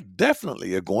 Players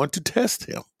definitely are going to test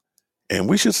him. And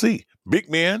we should see. Big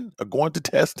men are going to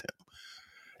test him.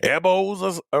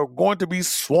 Elbows are going to be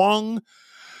swung.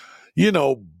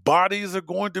 Bodies are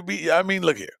going to be,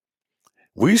 look here.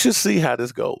 We should see how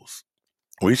this goes.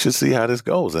 And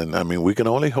we can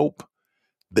only hope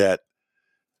that,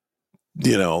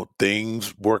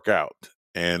 things work out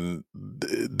and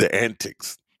the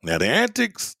antics. Now, the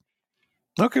antics,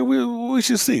 okay, we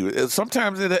should see.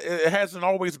 Sometimes it hasn't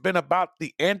always been about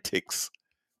the antics,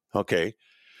 okay?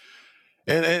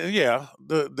 And yeah,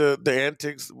 the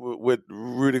antics with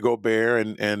Rudy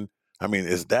Gobert and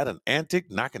is that an antic,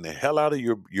 knocking the hell out of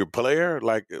your player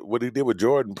like what he did with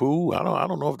Jordan Poole? I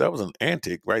don't know if that was an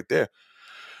antic right there.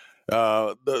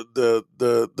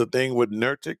 The thing with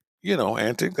Nurkic,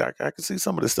 antics. I can see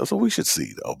some of this stuff, so we should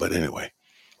see though. But anyway,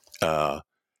 I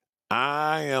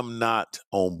am not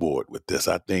on board with this.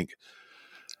 I think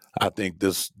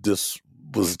this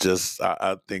was just.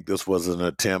 I think this was an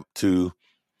attempt to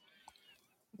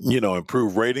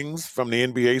improve ratings from the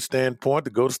NBA standpoint.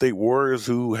 The Golden State Warriors,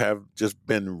 who have just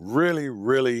been really,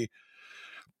 really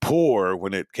poor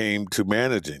when it came to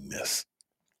managing this.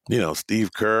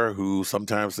 Steve Kerr, who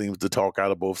sometimes seems to talk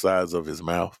out of both sides of his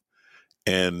mouth.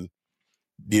 And,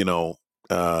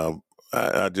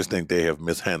 I just think they have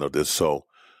mishandled this. So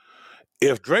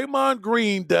if Draymond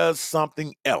Green does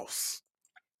something else,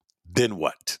 then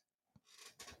what?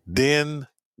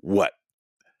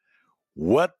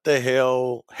 What the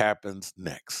hell happens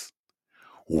next?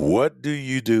 What do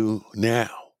you do now?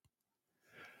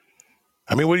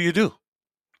 What do you do?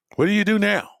 What do you do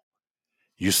now?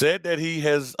 You said that he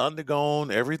has undergone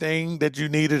everything that you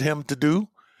needed him to do.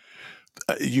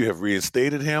 You have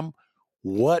reinstated him.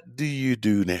 What do you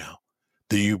do now?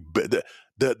 Do you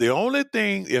the only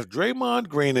thing, if Draymond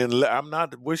Green, and I'm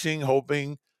not wishing,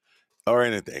 hoping, or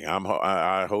anything.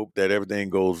 I hope that everything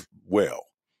goes well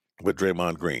with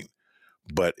Draymond Green.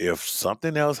 But if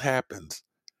something else happens,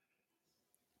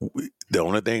 the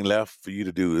only thing left for you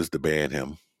to do is to ban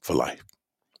him for life.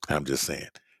 I'm just saying,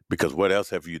 because what else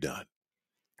have you done?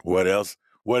 What else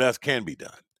can be done?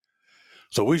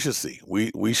 So we should see.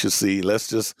 We should see. Let's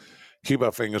just keep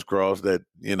our fingers crossed that,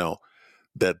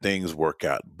 that things work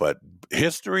out. But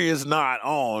history is not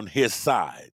on his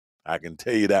side. I can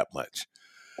tell you that much.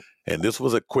 And this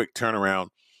was a quick turnaround.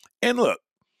 And look,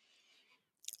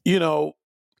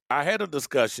 I had a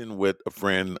discussion with a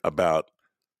friend about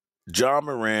Ja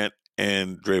Morant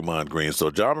and Draymond Green.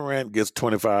 So Ja Morant gets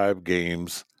 25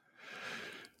 games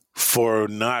for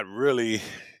not really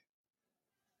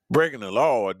breaking the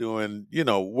law or doing,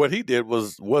 what he did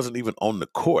wasn't even on the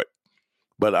court.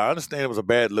 But I understand it was a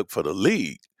bad look for the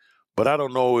league. But I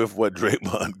don't know if what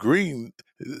Draymond Green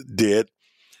did,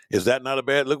 is that not a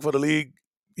bad look for the league,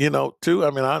 too? I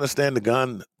understand the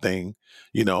gun thing,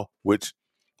 which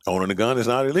owning a gun is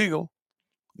not illegal.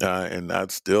 And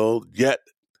I'd still yet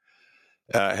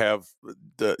have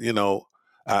the,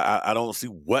 I don't see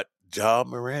what Ja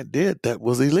Morant did that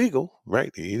was illegal,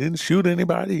 right? He didn't shoot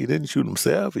anybody. He didn't shoot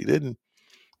himself. He didn't,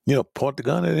 point the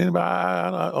gun at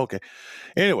anybody. Okay.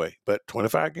 Anyway, but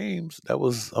 25 games, that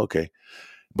was okay.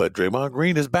 But Draymond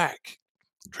Green is back.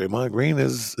 Draymond Green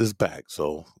is back.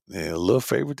 So a little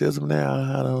favoritism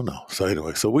now. I don't know. So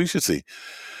anyway, so we should see.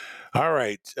 All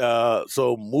right.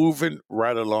 So moving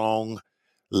right along,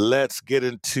 let's get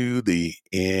into the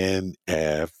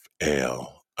NFL.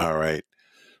 All right.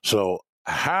 So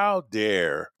how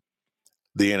dare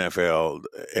the NFL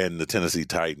and the Tennessee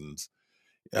Titans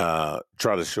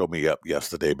try to show me up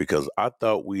yesterday, because I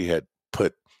thought we had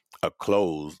put a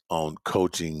close on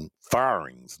coaching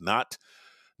firings, not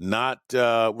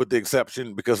with the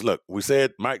exception, because look, we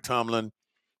said Mike Tomlin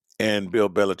and Bill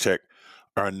Belichick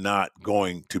are not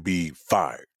going to be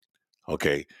fired.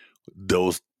 Okay.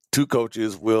 Those two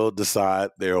coaches will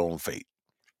decide their own fate.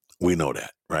 We know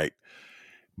that, right?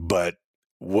 But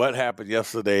what happened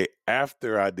yesterday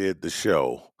after I did the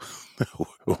show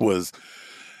was,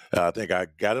 I think I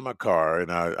got in my car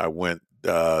and I went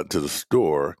to the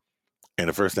store, and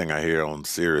the first thing I hear on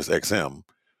Sirius XM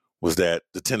was that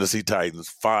the Tennessee Titans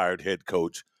fired head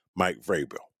coach Mike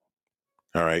Vrabel.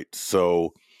 All right.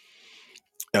 So,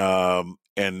 and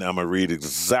I'm going to read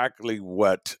exactly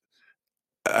what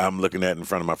I'm looking at in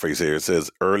front of my face here. It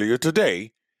says, earlier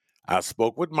today, I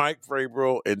spoke with Mike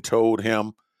Vrabel and told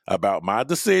him about my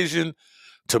decision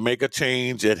to make a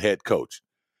change at head coach.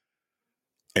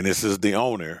 And this is the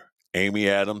owner, Amy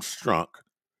Adams Strunk.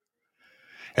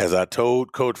 As I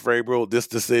told Coach Vrabel, this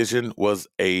decision was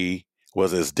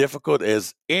as difficult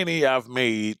as any I've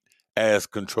made as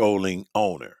controlling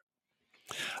owner.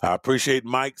 I appreciate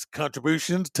Mike's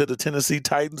contributions to the Tennessee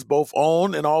Titans, both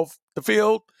on and off the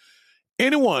field.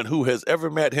 Anyone who has ever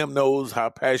met him knows how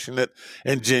passionate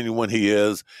and genuine he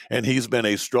is, and he's been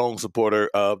a strong supporter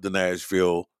of the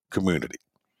Nashville community.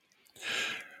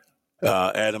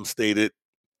 Adams stated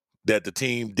that the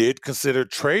team did consider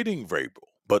trading Vrabel,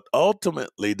 but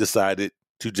ultimately decided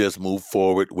to just move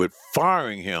forward with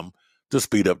firing him to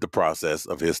speed up the process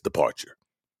of his departure.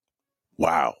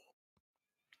 Wow.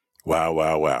 Wow,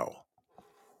 wow, wow.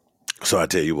 So I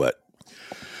tell you what,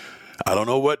 I don't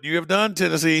know what you have done,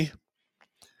 Tennessee,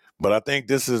 but I think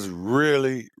this is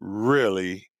really,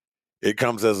 really, it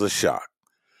comes as a shock.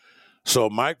 So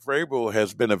Mike Vrabel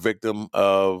has been a victim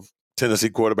of Tennessee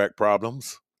quarterback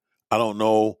problems. I don't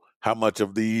know how much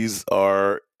of these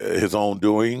are his own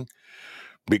doing,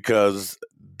 because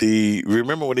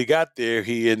remember when he got there,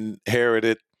 he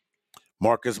inherited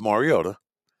Marcus Mariota,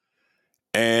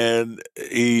 and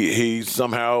he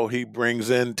somehow brings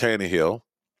in Tannehill.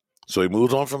 So he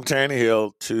moves on from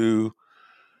Tannehill to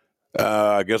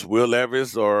I guess Will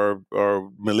Levis or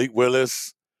Malik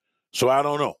Willis. So I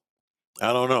don't know.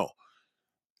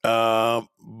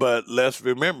 But let's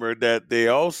remember that they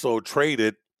also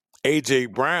traded A.J.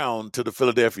 Brown to the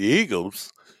Philadelphia Eagles.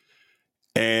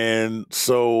 And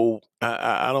so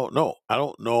I don't know. I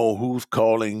don't know who's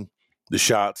calling the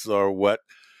shots or what.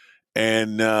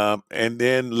 And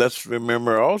then let's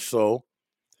remember also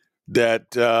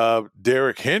that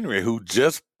Derrick Henry, who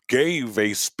just gave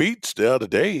a speech the other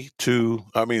day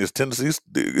is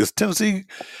Tennessee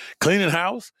cleaning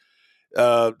house?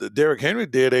 Derrick Henry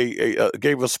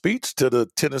gave a speech to the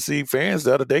Tennessee fans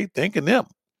the other day, thanking them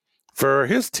for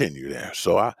his tenure there.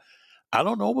 So I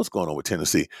don't know what's going on with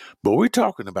Tennessee, but we're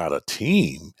talking about a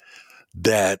team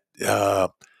that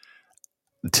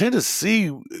Tennessee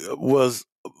was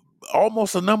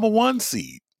almost a number one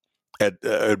seed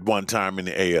at one time in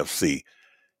the AFC.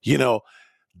 You know,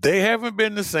 they haven't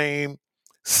been the same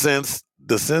since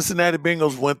the Cincinnati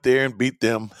Bengals went there and beat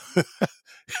them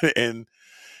in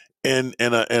a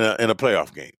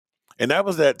playoff game. And that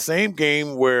was that same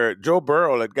game where Joe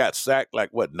Burrow had got sacked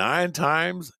 9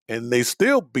 times, and they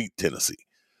still beat Tennessee.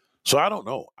 So I don't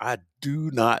know. I do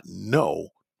not know.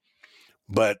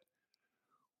 But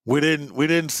we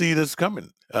didn't see this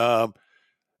coming.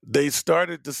 They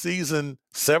started the season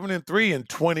 7-3 in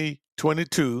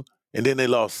 2022, and then they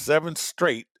lost 7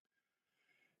 straight.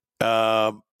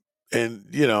 And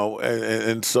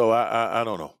so I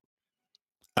don't know.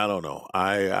 I don't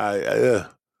know.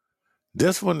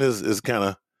 This one is kind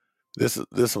of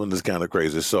this one is kind of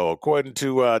crazy. So according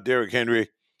to Derrick Henry,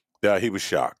 he was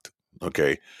shocked.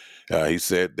 Okay, he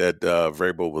said that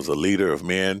Vrabel was a leader of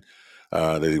men,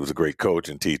 that he was a great coach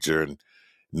and teacher, and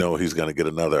he's going to get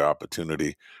another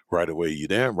opportunity right away. You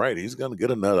damn right, he's going to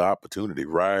get another opportunity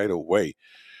right away,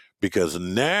 because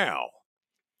now,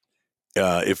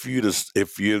 if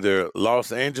you're the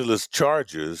Los Angeles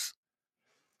Chargers.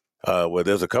 Well,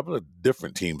 there's a couple of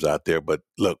different teams out there, but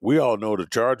look, we all know the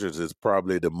Chargers is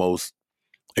probably the most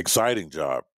exciting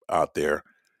job out there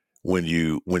when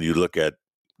you look at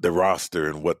the roster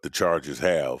and what the Chargers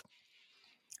have.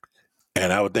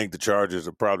 And I would think the Chargers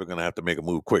are probably going to have to make a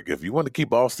move quick. If you want to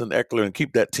keep Austin Eckler and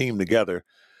keep that team together,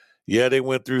 yeah, they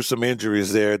went through some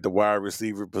injuries there at the wide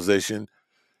receiver position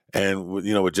and,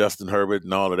 with Justin Herbert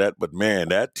and all of that. But, man,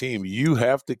 that team, you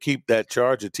have to keep that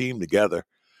Charger team together.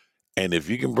 And if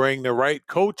you can bring the right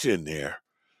coach in there,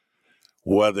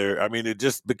 it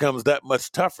just becomes that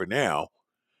much tougher now.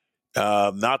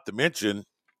 Not to mention,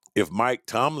 if Mike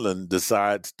Tomlin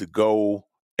decides to go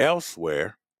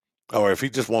elsewhere, or if he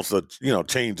just wants to,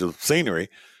 change of scenery,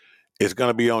 it's going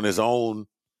to be on his own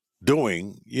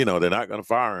doing. They're not going to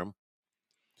fire him.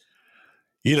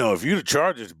 If you're the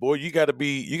Chargers, boy, you got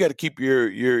to keep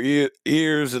your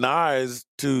ears and eyes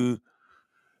to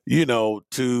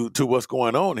what's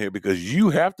going on here, because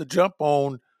you have to jump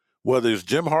on whether it's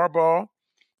Jim Harbaugh,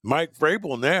 Mike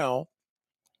Vrabel now,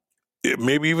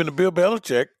 maybe even the Bill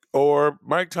Belichick or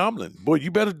Mike Tomlin. Boy,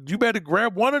 you better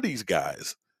grab one of these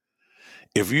guys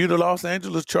if you're the Los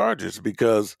Angeles Chargers,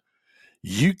 because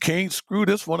you can't screw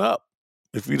this one up.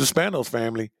 If you're the Spanos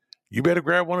family, you better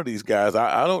grab one of these guys.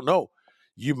 I don't know.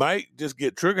 You might just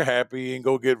get trigger happy and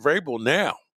go get Vrabel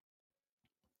now,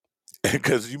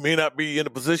 because you may not be in a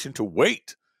position to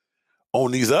wait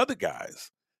on these other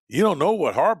guys. You don't know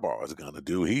what Harbaugh is going to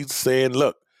do. He's saying,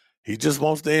 look, he just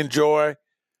wants to enjoy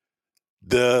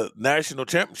the national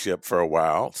championship for a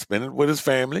while, spend it with his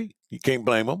family. You can't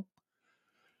blame him.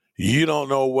 You don't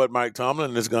know what Mike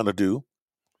Tomlin is going to do.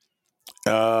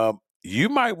 You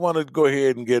might want to go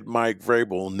ahead and get Mike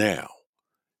Vrabel now.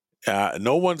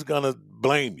 No one's going to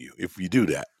blame you if you do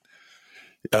that.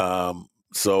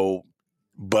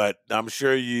 But I'm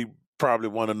sure you probably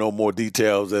want to know more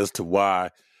details as to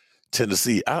why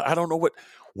Tennessee. I don't know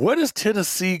what is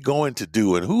Tennessee going to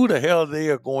do and who the hell they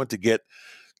are going to get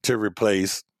to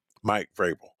replace Mike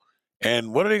Vrabel.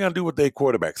 And what are they going to do with their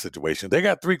quarterback situation? They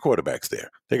got 3 quarterbacks there.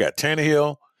 They got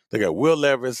Tannehill, they got Will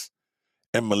Levis,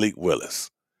 and Malik Willis.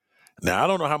 Now, I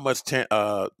don't know how much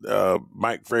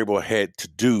Mike Vrabel had to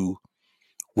do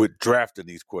with drafting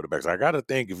these quarterbacks. I got to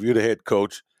think if you're the head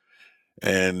coach,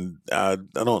 and I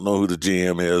don't know who the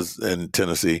GM is in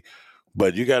Tennessee,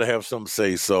 but you got to have some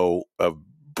say-so of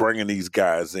bringing these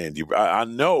guys in. I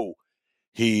know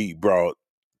he brought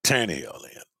Tannehill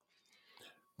in,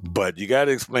 but you got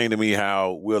to explain to me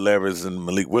how Will Levis and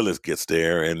Malik Willis gets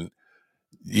there, and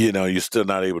you're still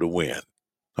not able to win.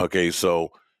 Okay,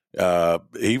 so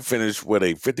he finished with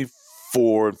a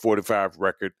 54-45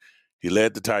 record. He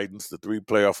led the Titans to 3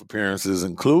 playoff appearances,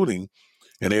 including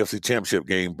an AFC Championship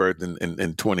game birthed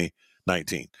in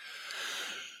 2019.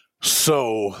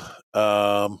 So,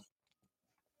 all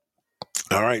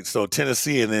right, so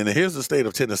Tennessee, and then here's the state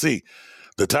of Tennessee.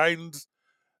 The Titans,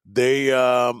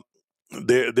 they're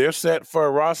set for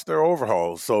a roster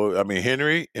overhaul. So, I mean,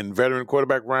 Henry and veteran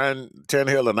quarterback Ryan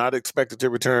Tannehill are not expected to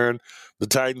return. The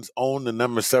Titans own the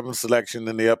number 7 selection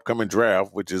in the upcoming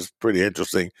draft, which is pretty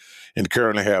interesting, and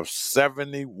currently have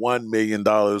 $71 million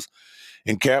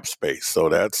in cap space. So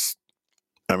that's,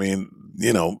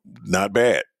 not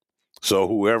bad. So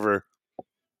whoever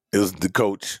is the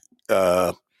coach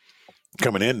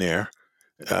coming in there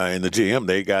in the GM,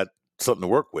 they got something to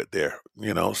work with there,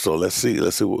 So let's see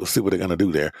what they're going to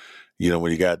do there.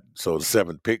 When you got the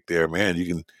 7th pick there, man, you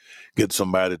can get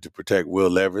somebody to protect Will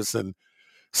Levis and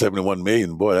 $71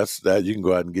 million. Boy, that you can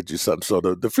go out and get you something. So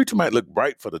the future might look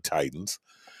bright for the Titans,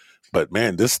 but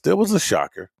man, this still was a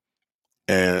shocker.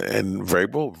 And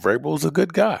Vrabel's a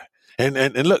good guy.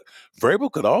 And look,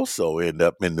 Vrabel could also end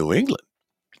up in New England.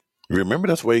 Remember,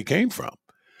 that's where he came from.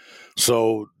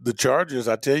 So the Chargers,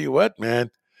 I tell you what,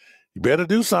 man, you better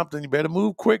do something. You better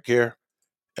move quick here.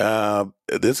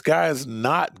 This guy is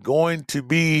not going to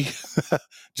be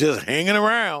just hanging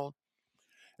around.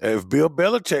 If Bill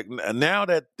Belichick, now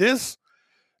that this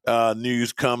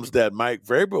news comes that Mike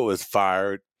Vrabel is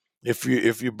fired, if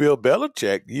you're Bill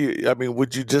Belichick,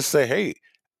 would you just say, hey,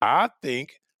 I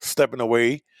think stepping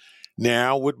away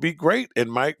now would be great,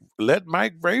 and let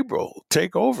Mike Vrabel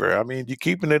take over. I mean, you're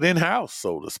keeping it in-house,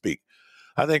 so to speak.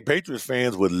 I think Patriots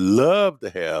fans would love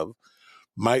to have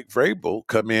Mike Vrabel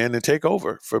come in and take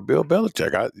over for Bill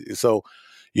Belichick.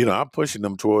 I'm pushing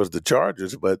them towards the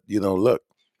Chargers, but, look,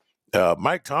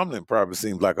 Mike Tomlin probably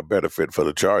seems like a better fit for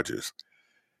the Chargers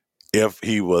if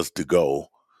he was to go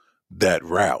that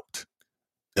route.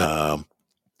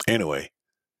 Anyway,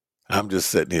 I'm just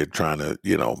sitting here trying to,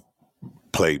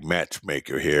 play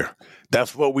matchmaker here.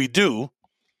 That's what we do,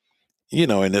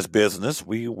 in this business.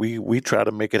 We try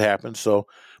to make it happen. So,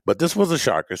 but this was a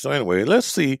shocker. So anyway, let's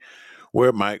see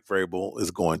where Mike Vrabel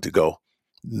is going to go.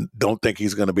 Don't think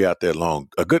he's going to be out there long.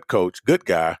 A good coach, good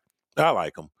guy. I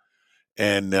like him.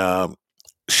 And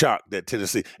shocked that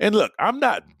Tennessee. And look, I'm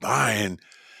not buying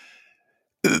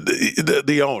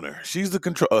the owner. She's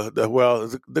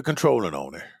the controlling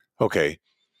owner. Okay.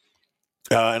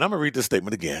 And I'm going to read this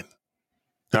statement again.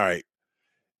 All right.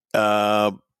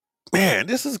 Man,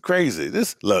 this is crazy.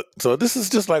 So this is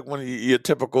just like when you're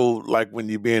typical, like when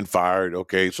you're being fired.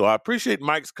 Okay. So I appreciate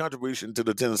Mike's contribution to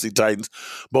the Tennessee Titans,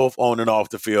 both on and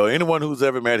off the field. Anyone who's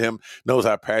ever met him knows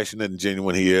how passionate and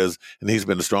genuine he is. And he's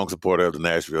been a strong supporter of the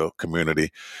Nashville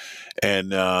community. And,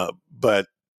 but,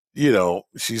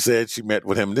 she said she met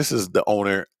with him. This is the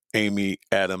owner, Amy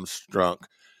Adams Strunk.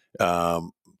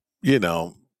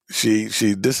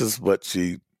 This is what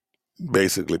she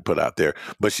basically put out there.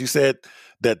 But she said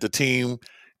that the team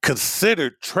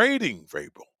considered trading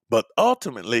Vrabel, but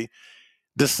ultimately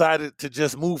decided to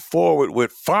just move forward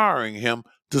with firing him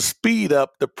to speed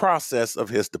up the process of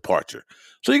his departure.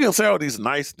 So you're going to say all these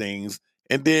nice things,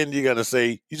 and then you're going to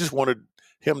say you just wanted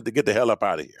him to get the hell up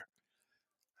out of here.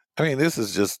 I mean, this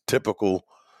is just typical,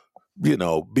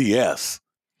 BS.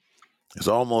 It's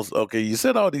almost, okay, you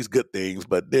said all these good things,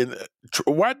 but then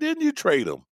why didn't you trade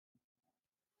him?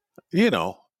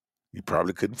 You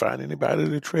probably couldn't find anybody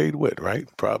to trade with, right?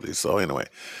 Probably. So anyway,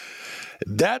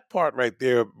 That part right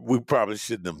there, we probably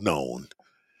shouldn't have known.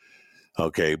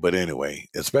 Okay, but anyway,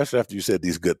 especially after you said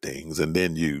these good things, and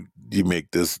then you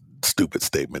make this stupid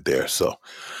statement there. So,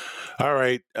 all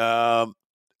right,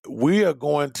 we are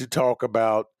going to talk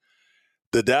about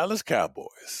the Dallas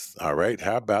Cowboys. All right,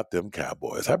 how about them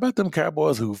Cowboys? How about them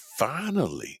Cowboys who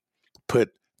finally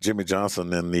put Jimmy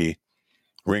Johnson in the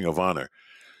Ring of Honor?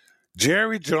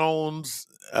 Jerry Jones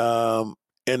and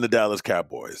the Dallas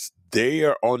Cowboys, they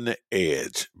are on the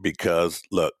edge because,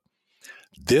 look,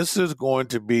 this is going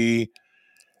to be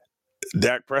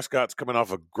Dak Prescott's coming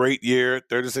off a great year,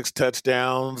 36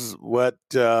 touchdowns. 9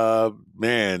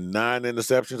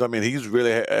 interceptions. I mean, he's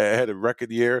really had a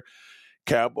record year.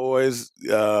 Cowboys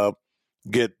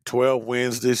get 12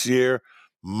 wins this year.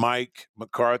 Mike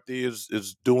McCarthy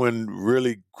is doing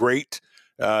really great.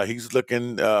 He's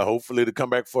looking hopefully to come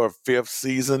back for a fifth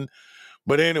season.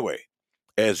 But anyway,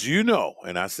 as you know,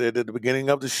 and I said at the beginning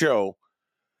of the show,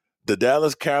 the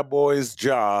Dallas Cowboys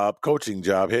head coaching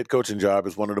job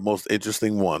is one of the most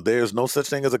interesting ones. There's no such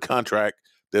thing as a contract.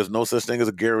 There's no such thing as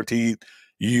a guarantee.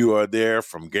 You are there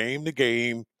from game to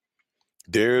game.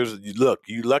 You're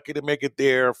lucky to make it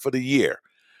there for the year.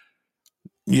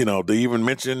 To even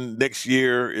mention next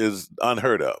year is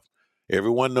unheard of.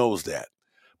 Everyone knows that.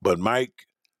 But Mike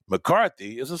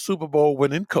McCarthy is a Super Bowl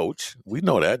winning coach. We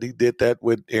know that. He did that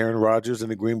with Aaron Rodgers and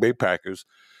the Green Bay Packers.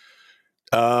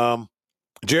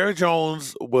 Jerry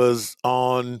Jones was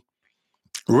on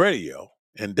radio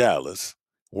in Dallas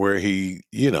where he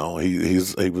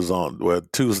was on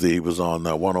Tuesday he was on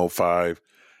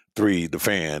 105.3 The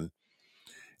Fan,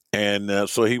 and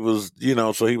so he was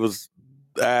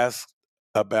asked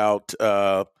about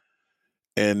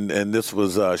and this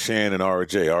was Shan and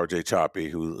RJ Choppy,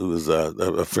 who is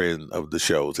a friend of the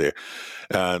shows here,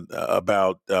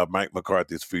 about Mike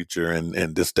McCarthy's future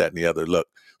and this, that, and the other. Look,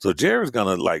 so Jerry's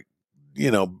gonna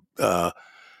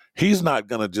he's not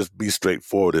gonna just be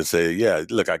straightforward and say, yeah,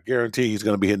 look, I guarantee he's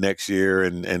gonna be here next year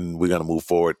and we're gonna move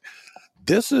forward.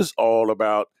 This is all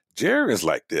about Jerry is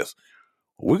like this.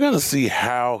 We're going to see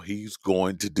how he's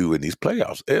going to do in these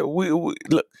playoffs.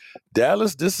 Look,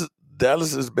 Dallas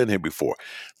has been here before.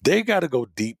 They got to go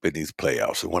deep in these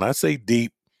playoffs. And when I say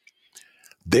deep,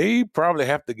 they probably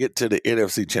have to get to the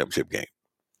NFC Championship game.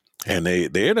 And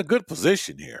they're in a good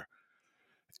position here.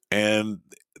 And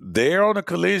they're on a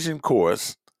collision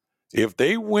course. If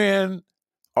they win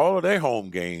all of their home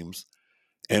games,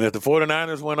 and if the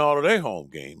 49ers win all of their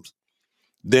home games,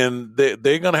 then they're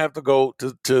going to have to go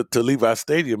to Levi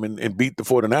Stadium and beat the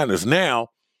 49ers. Now,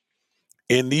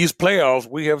 in these playoffs,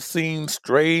 we have seen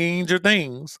stranger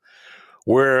things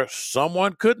where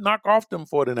someone could knock off them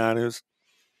 49ers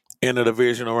in a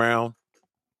divisional round,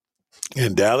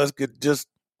 and Dallas could just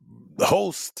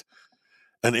host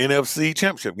an NFC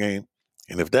championship game.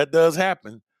 And if that does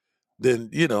happen, then,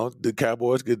 the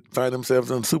Cowboys could find themselves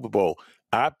in the Super Bowl.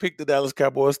 I picked the Dallas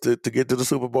Cowboys to get to the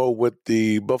Super Bowl with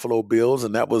the Buffalo Bills,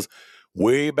 and that was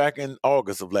way back in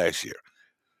August of last year.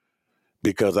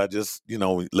 Because I just,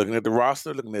 looking at the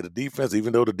roster, looking at the defense,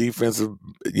 even though the defense,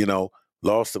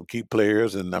 lost some key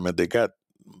players, and I mean, they got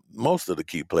most of the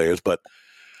key players, but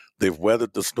they've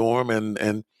weathered the storm,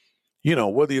 and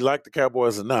whether you like the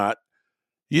Cowboys or not,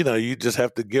 you just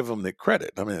have to give them the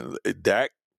credit. I mean,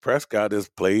 Dak Prescott has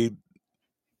played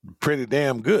pretty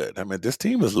damn good. I mean, this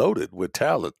team is loaded with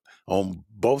talent on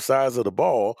both sides of the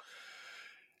ball.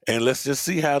 And let's just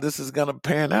see how this is going to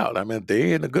pan out. I mean,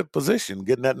 they're in a good position.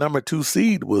 Getting that number 2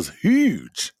 seed was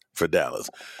huge for Dallas.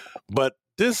 But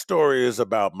this story is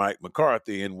about Mike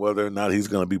McCarthy and whether or not he's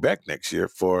going to be back next year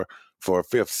for a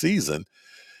fifth season.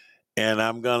 And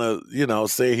I'm going to,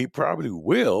 say he probably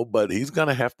will, but he's going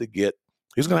to have to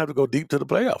go deep to the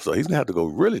playoffs. So he's going to have to go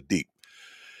really deep.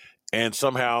 And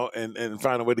somehow, and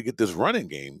find a way to get this running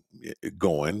game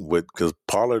going because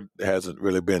Pollard hasn't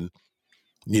really been,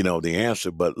 the answer.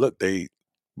 But look,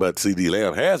 but CD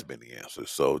Lamb has been the answer.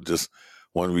 So just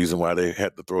one reason why they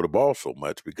had to throw the ball so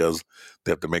much, because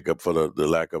they have to make up for the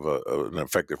lack of an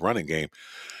effective running game.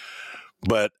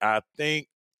 But I think,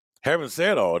 having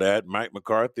said all that, Mike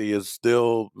McCarthy is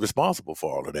still responsible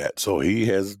for all of that. So he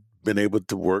has been able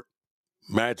to work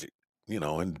magic,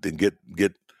 and get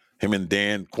him and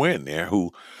Dan Quinn there,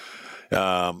 who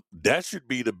that should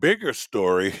be the bigger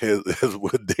story is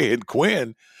with Dan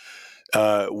Quinn.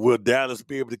 Will Dallas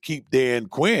be able to keep Dan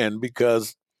Quinn?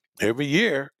 Because every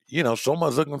year,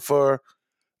 someone's looking for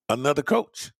another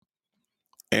coach.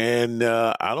 And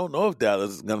I don't know if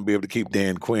Dallas is going to be able to keep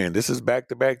Dan Quinn. This is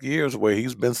back-to-back years where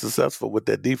he's been successful with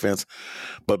that defense.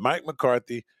 But Mike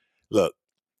McCarthy, look,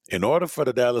 in order for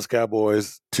the Dallas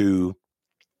Cowboys to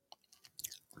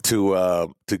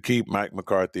keep Mike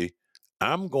McCarthy,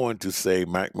 I'm going to say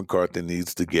Mike McCarthy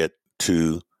needs to get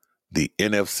to the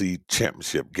NFC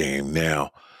Championship game now.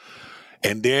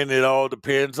 And then it all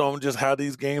depends on just how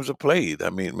these games are played. I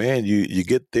mean, man, you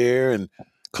get there and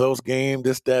close game,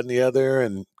 this, that, and the other,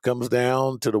 and comes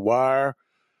down to the wire.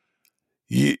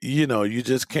 You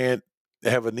just can't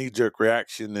have a knee-jerk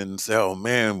reaction and say, oh,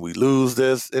 man, we lose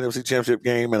this NFC Championship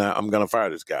game and I'm going to fire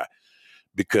this guy.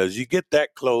 Because you get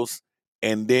that close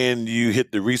and then you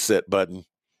hit the reset button,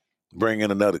 bring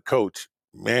in another coach,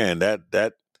 man,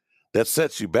 that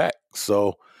sets you back.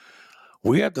 So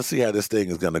we have to see how this thing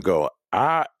is going to go.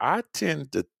 I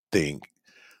tend to think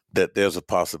that there's a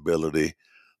possibility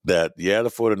that, the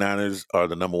 49ers are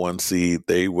the number one seed.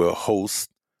 They will host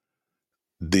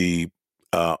the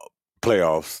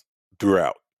playoffs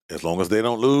throughout. As long as they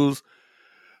don't lose,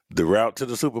 the route to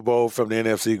the Super Bowl from the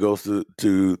NFC goes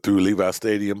through Levi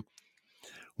Stadium,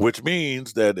 which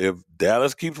means that if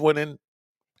Dallas keeps winning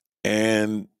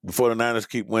and the 49ers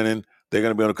keep winning, they're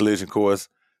going to be on a collision course.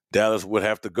 Dallas would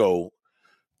have to go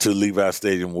to Levi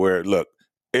Stadium where, look,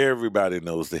 everybody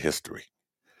knows the history.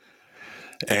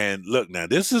 And look, now,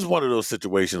 this is one of those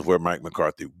situations where Mike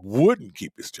McCarthy wouldn't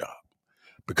keep his job.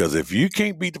 Because if you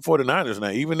can't beat the 49ers now,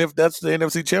 even if that's the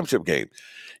NFC Championship game,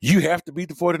 you have to beat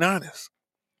the 49ers.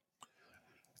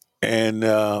 And,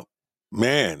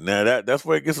 man, now that's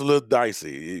where it gets a little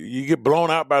dicey. You get blown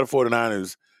out by the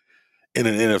 49ers in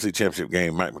an NFC Championship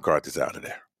game, Mike McCarthy's out of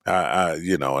there.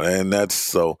 And that's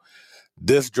so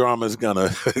this drama is going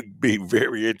to be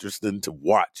very interesting to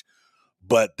watch.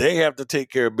 But they have to take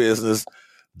care of business.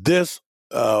 This,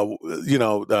 playing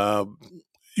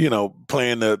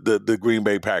the Green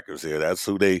Bay Packers here. That's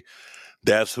who they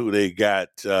got,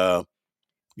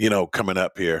 coming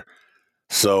up here.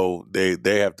 So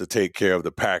they have to take care of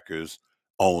the Packers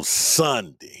on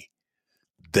Sunday.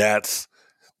 That's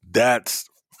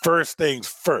first things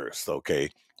first, okay?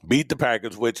 Beat the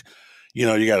Packers, which, you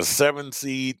got a 7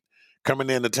 seed coming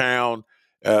into town,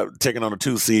 taking on a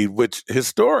 2 seed, which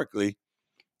historically,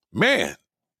 man,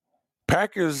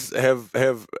 Packers have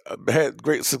had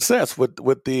great success with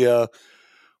Dallas.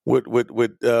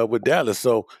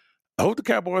 So I hope the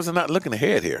Cowboys are not looking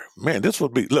ahead here. Man, this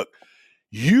would be, look,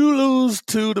 you lose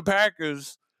to the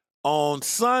Packers on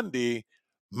Sunday,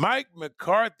 Mike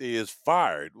McCarthy is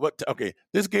fired. Okay,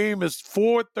 this game is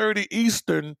 4:30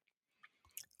 Eastern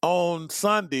on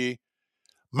Sunday.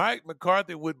 Mike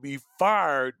McCarthy would be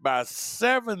fired by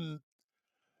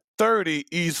 7:30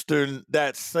 Eastern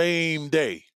that same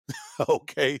day.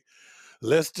 Okay,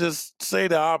 let's just say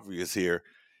the obvious here.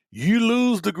 You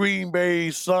lose the Green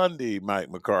Bay Sunday, Mike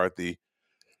McCarthy.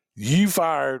 You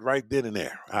fired right then and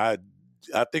there. I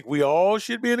think we all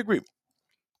should be in agreement.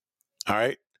 All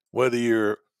right, whether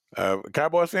you're a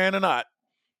Cowboys fan or not,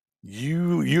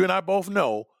 you and I both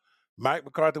know Mike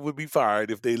McCarthy would be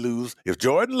fired if they lose. If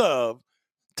Jordan Love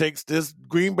takes this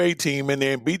Green Bay team and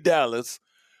then beat Dallas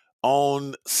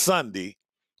on Sunday,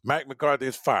 Mike McCarthy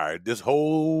is fired. This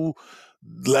whole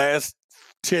last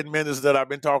 10 minutes that I've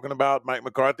been talking about Mike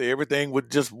McCarthy, everything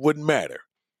wouldn't matter.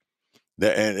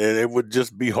 And it would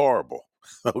just be horrible.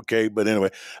 Okay, but anyway,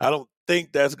 I don't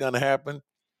think that's going to happen.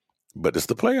 But it's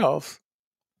the playoffs.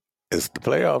 It's the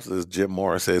playoffs, as Jim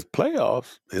Morris says.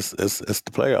 Playoffs. It's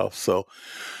the playoffs. So,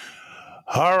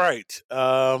 all right.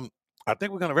 I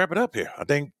think we're going to wrap it up here. I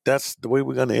think that's the way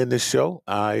we're going to end this show.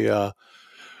 I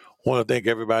want to thank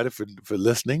everybody for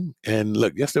listening. And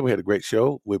look, yesterday we had a great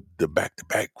show with the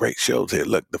back-to-back great shows here.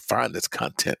 Look, the finest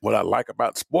content. What I like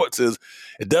about sports is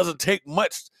it doesn't take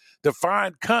much to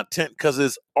find content because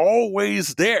it's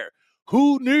always there.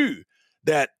 Who knew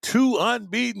that 2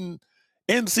 unbeaten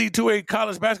NC2A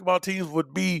college basketball teams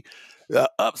would be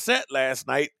upset last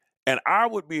night, and I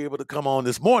would be able to come on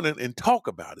this morning and talk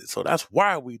about it. So that's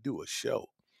why we do a show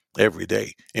every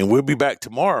day. And we'll be back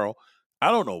tomorrow. I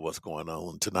don't know what's going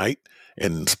on tonight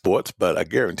in sports, but I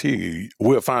guarantee you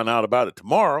we'll find out about it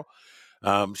tomorrow.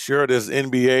 I'm sure there's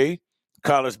NBA,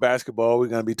 college basketball we're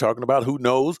going to be talking about. Who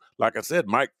knows? Like I said,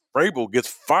 Mike Vrabel gets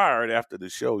fired after the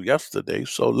show yesterday.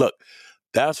 So, look,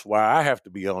 that's why I have to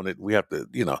be on it. We have to,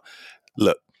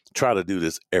 look, try to do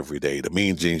this every day. The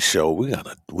MeanGene show, we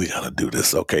gotta do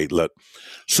this. Okay, look,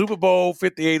 Super Bowl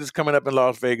 58 is coming up in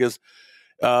Las Vegas.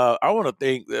 I want to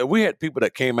thank, we had people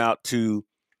that came out to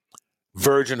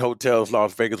Virgin Hotels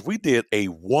Las Vegas. We did a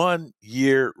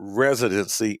 1-year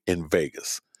residency in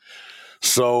Vegas.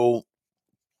 So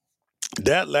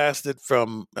that lasted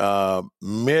from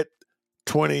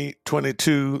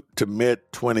mid-2022 to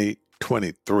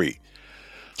mid-2023.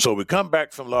 So we come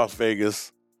back from Las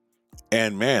Vegas,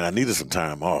 and man, I needed some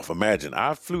time off. Imagine,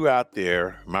 I flew out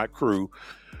there, my crew,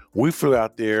 we flew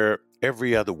out there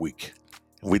every other week.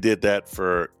 We did that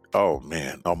for,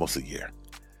 almost a year.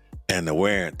 And the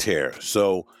wear and tear.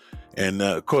 So, and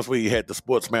of course, we had the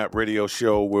Sports Map radio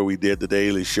show where we did the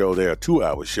daily show there, a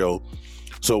 2-hour show.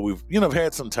 So we've,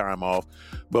 had some time off,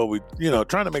 but we,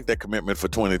 trying to make that commitment for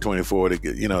 2024 to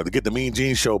get, to get the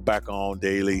MeanGene show back on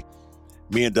daily.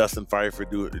 Me and Dustin Pfeiffer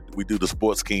do the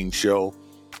Sports King show.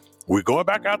 We're going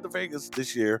back out to Vegas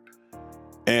this year.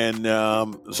 And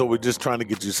so we're just trying to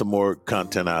get you some more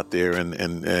content out there.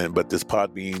 But this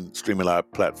Podbean streaming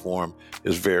live platform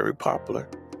is very popular.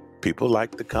 People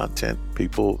like the content.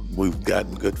 We've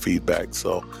gotten good feedback.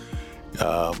 So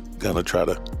gonna try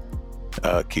to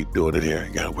keep doing it here.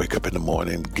 You gotta wake up in the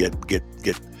morning,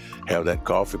 have that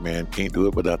coffee, man. Can't do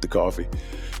it without the coffee.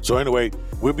 So anyway,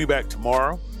 we'll be back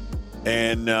tomorrow,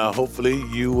 and hopefully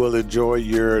you will enjoy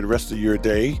the rest of your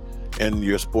day and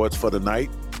your sports for the night.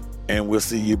 And we'll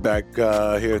see you back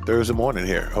here Thursday morning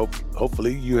here.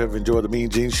 Hopefully you have enjoyed the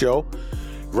MeanGene show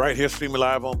right here streaming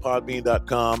live on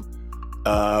podbean.com.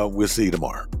 We'll see you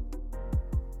tomorrow.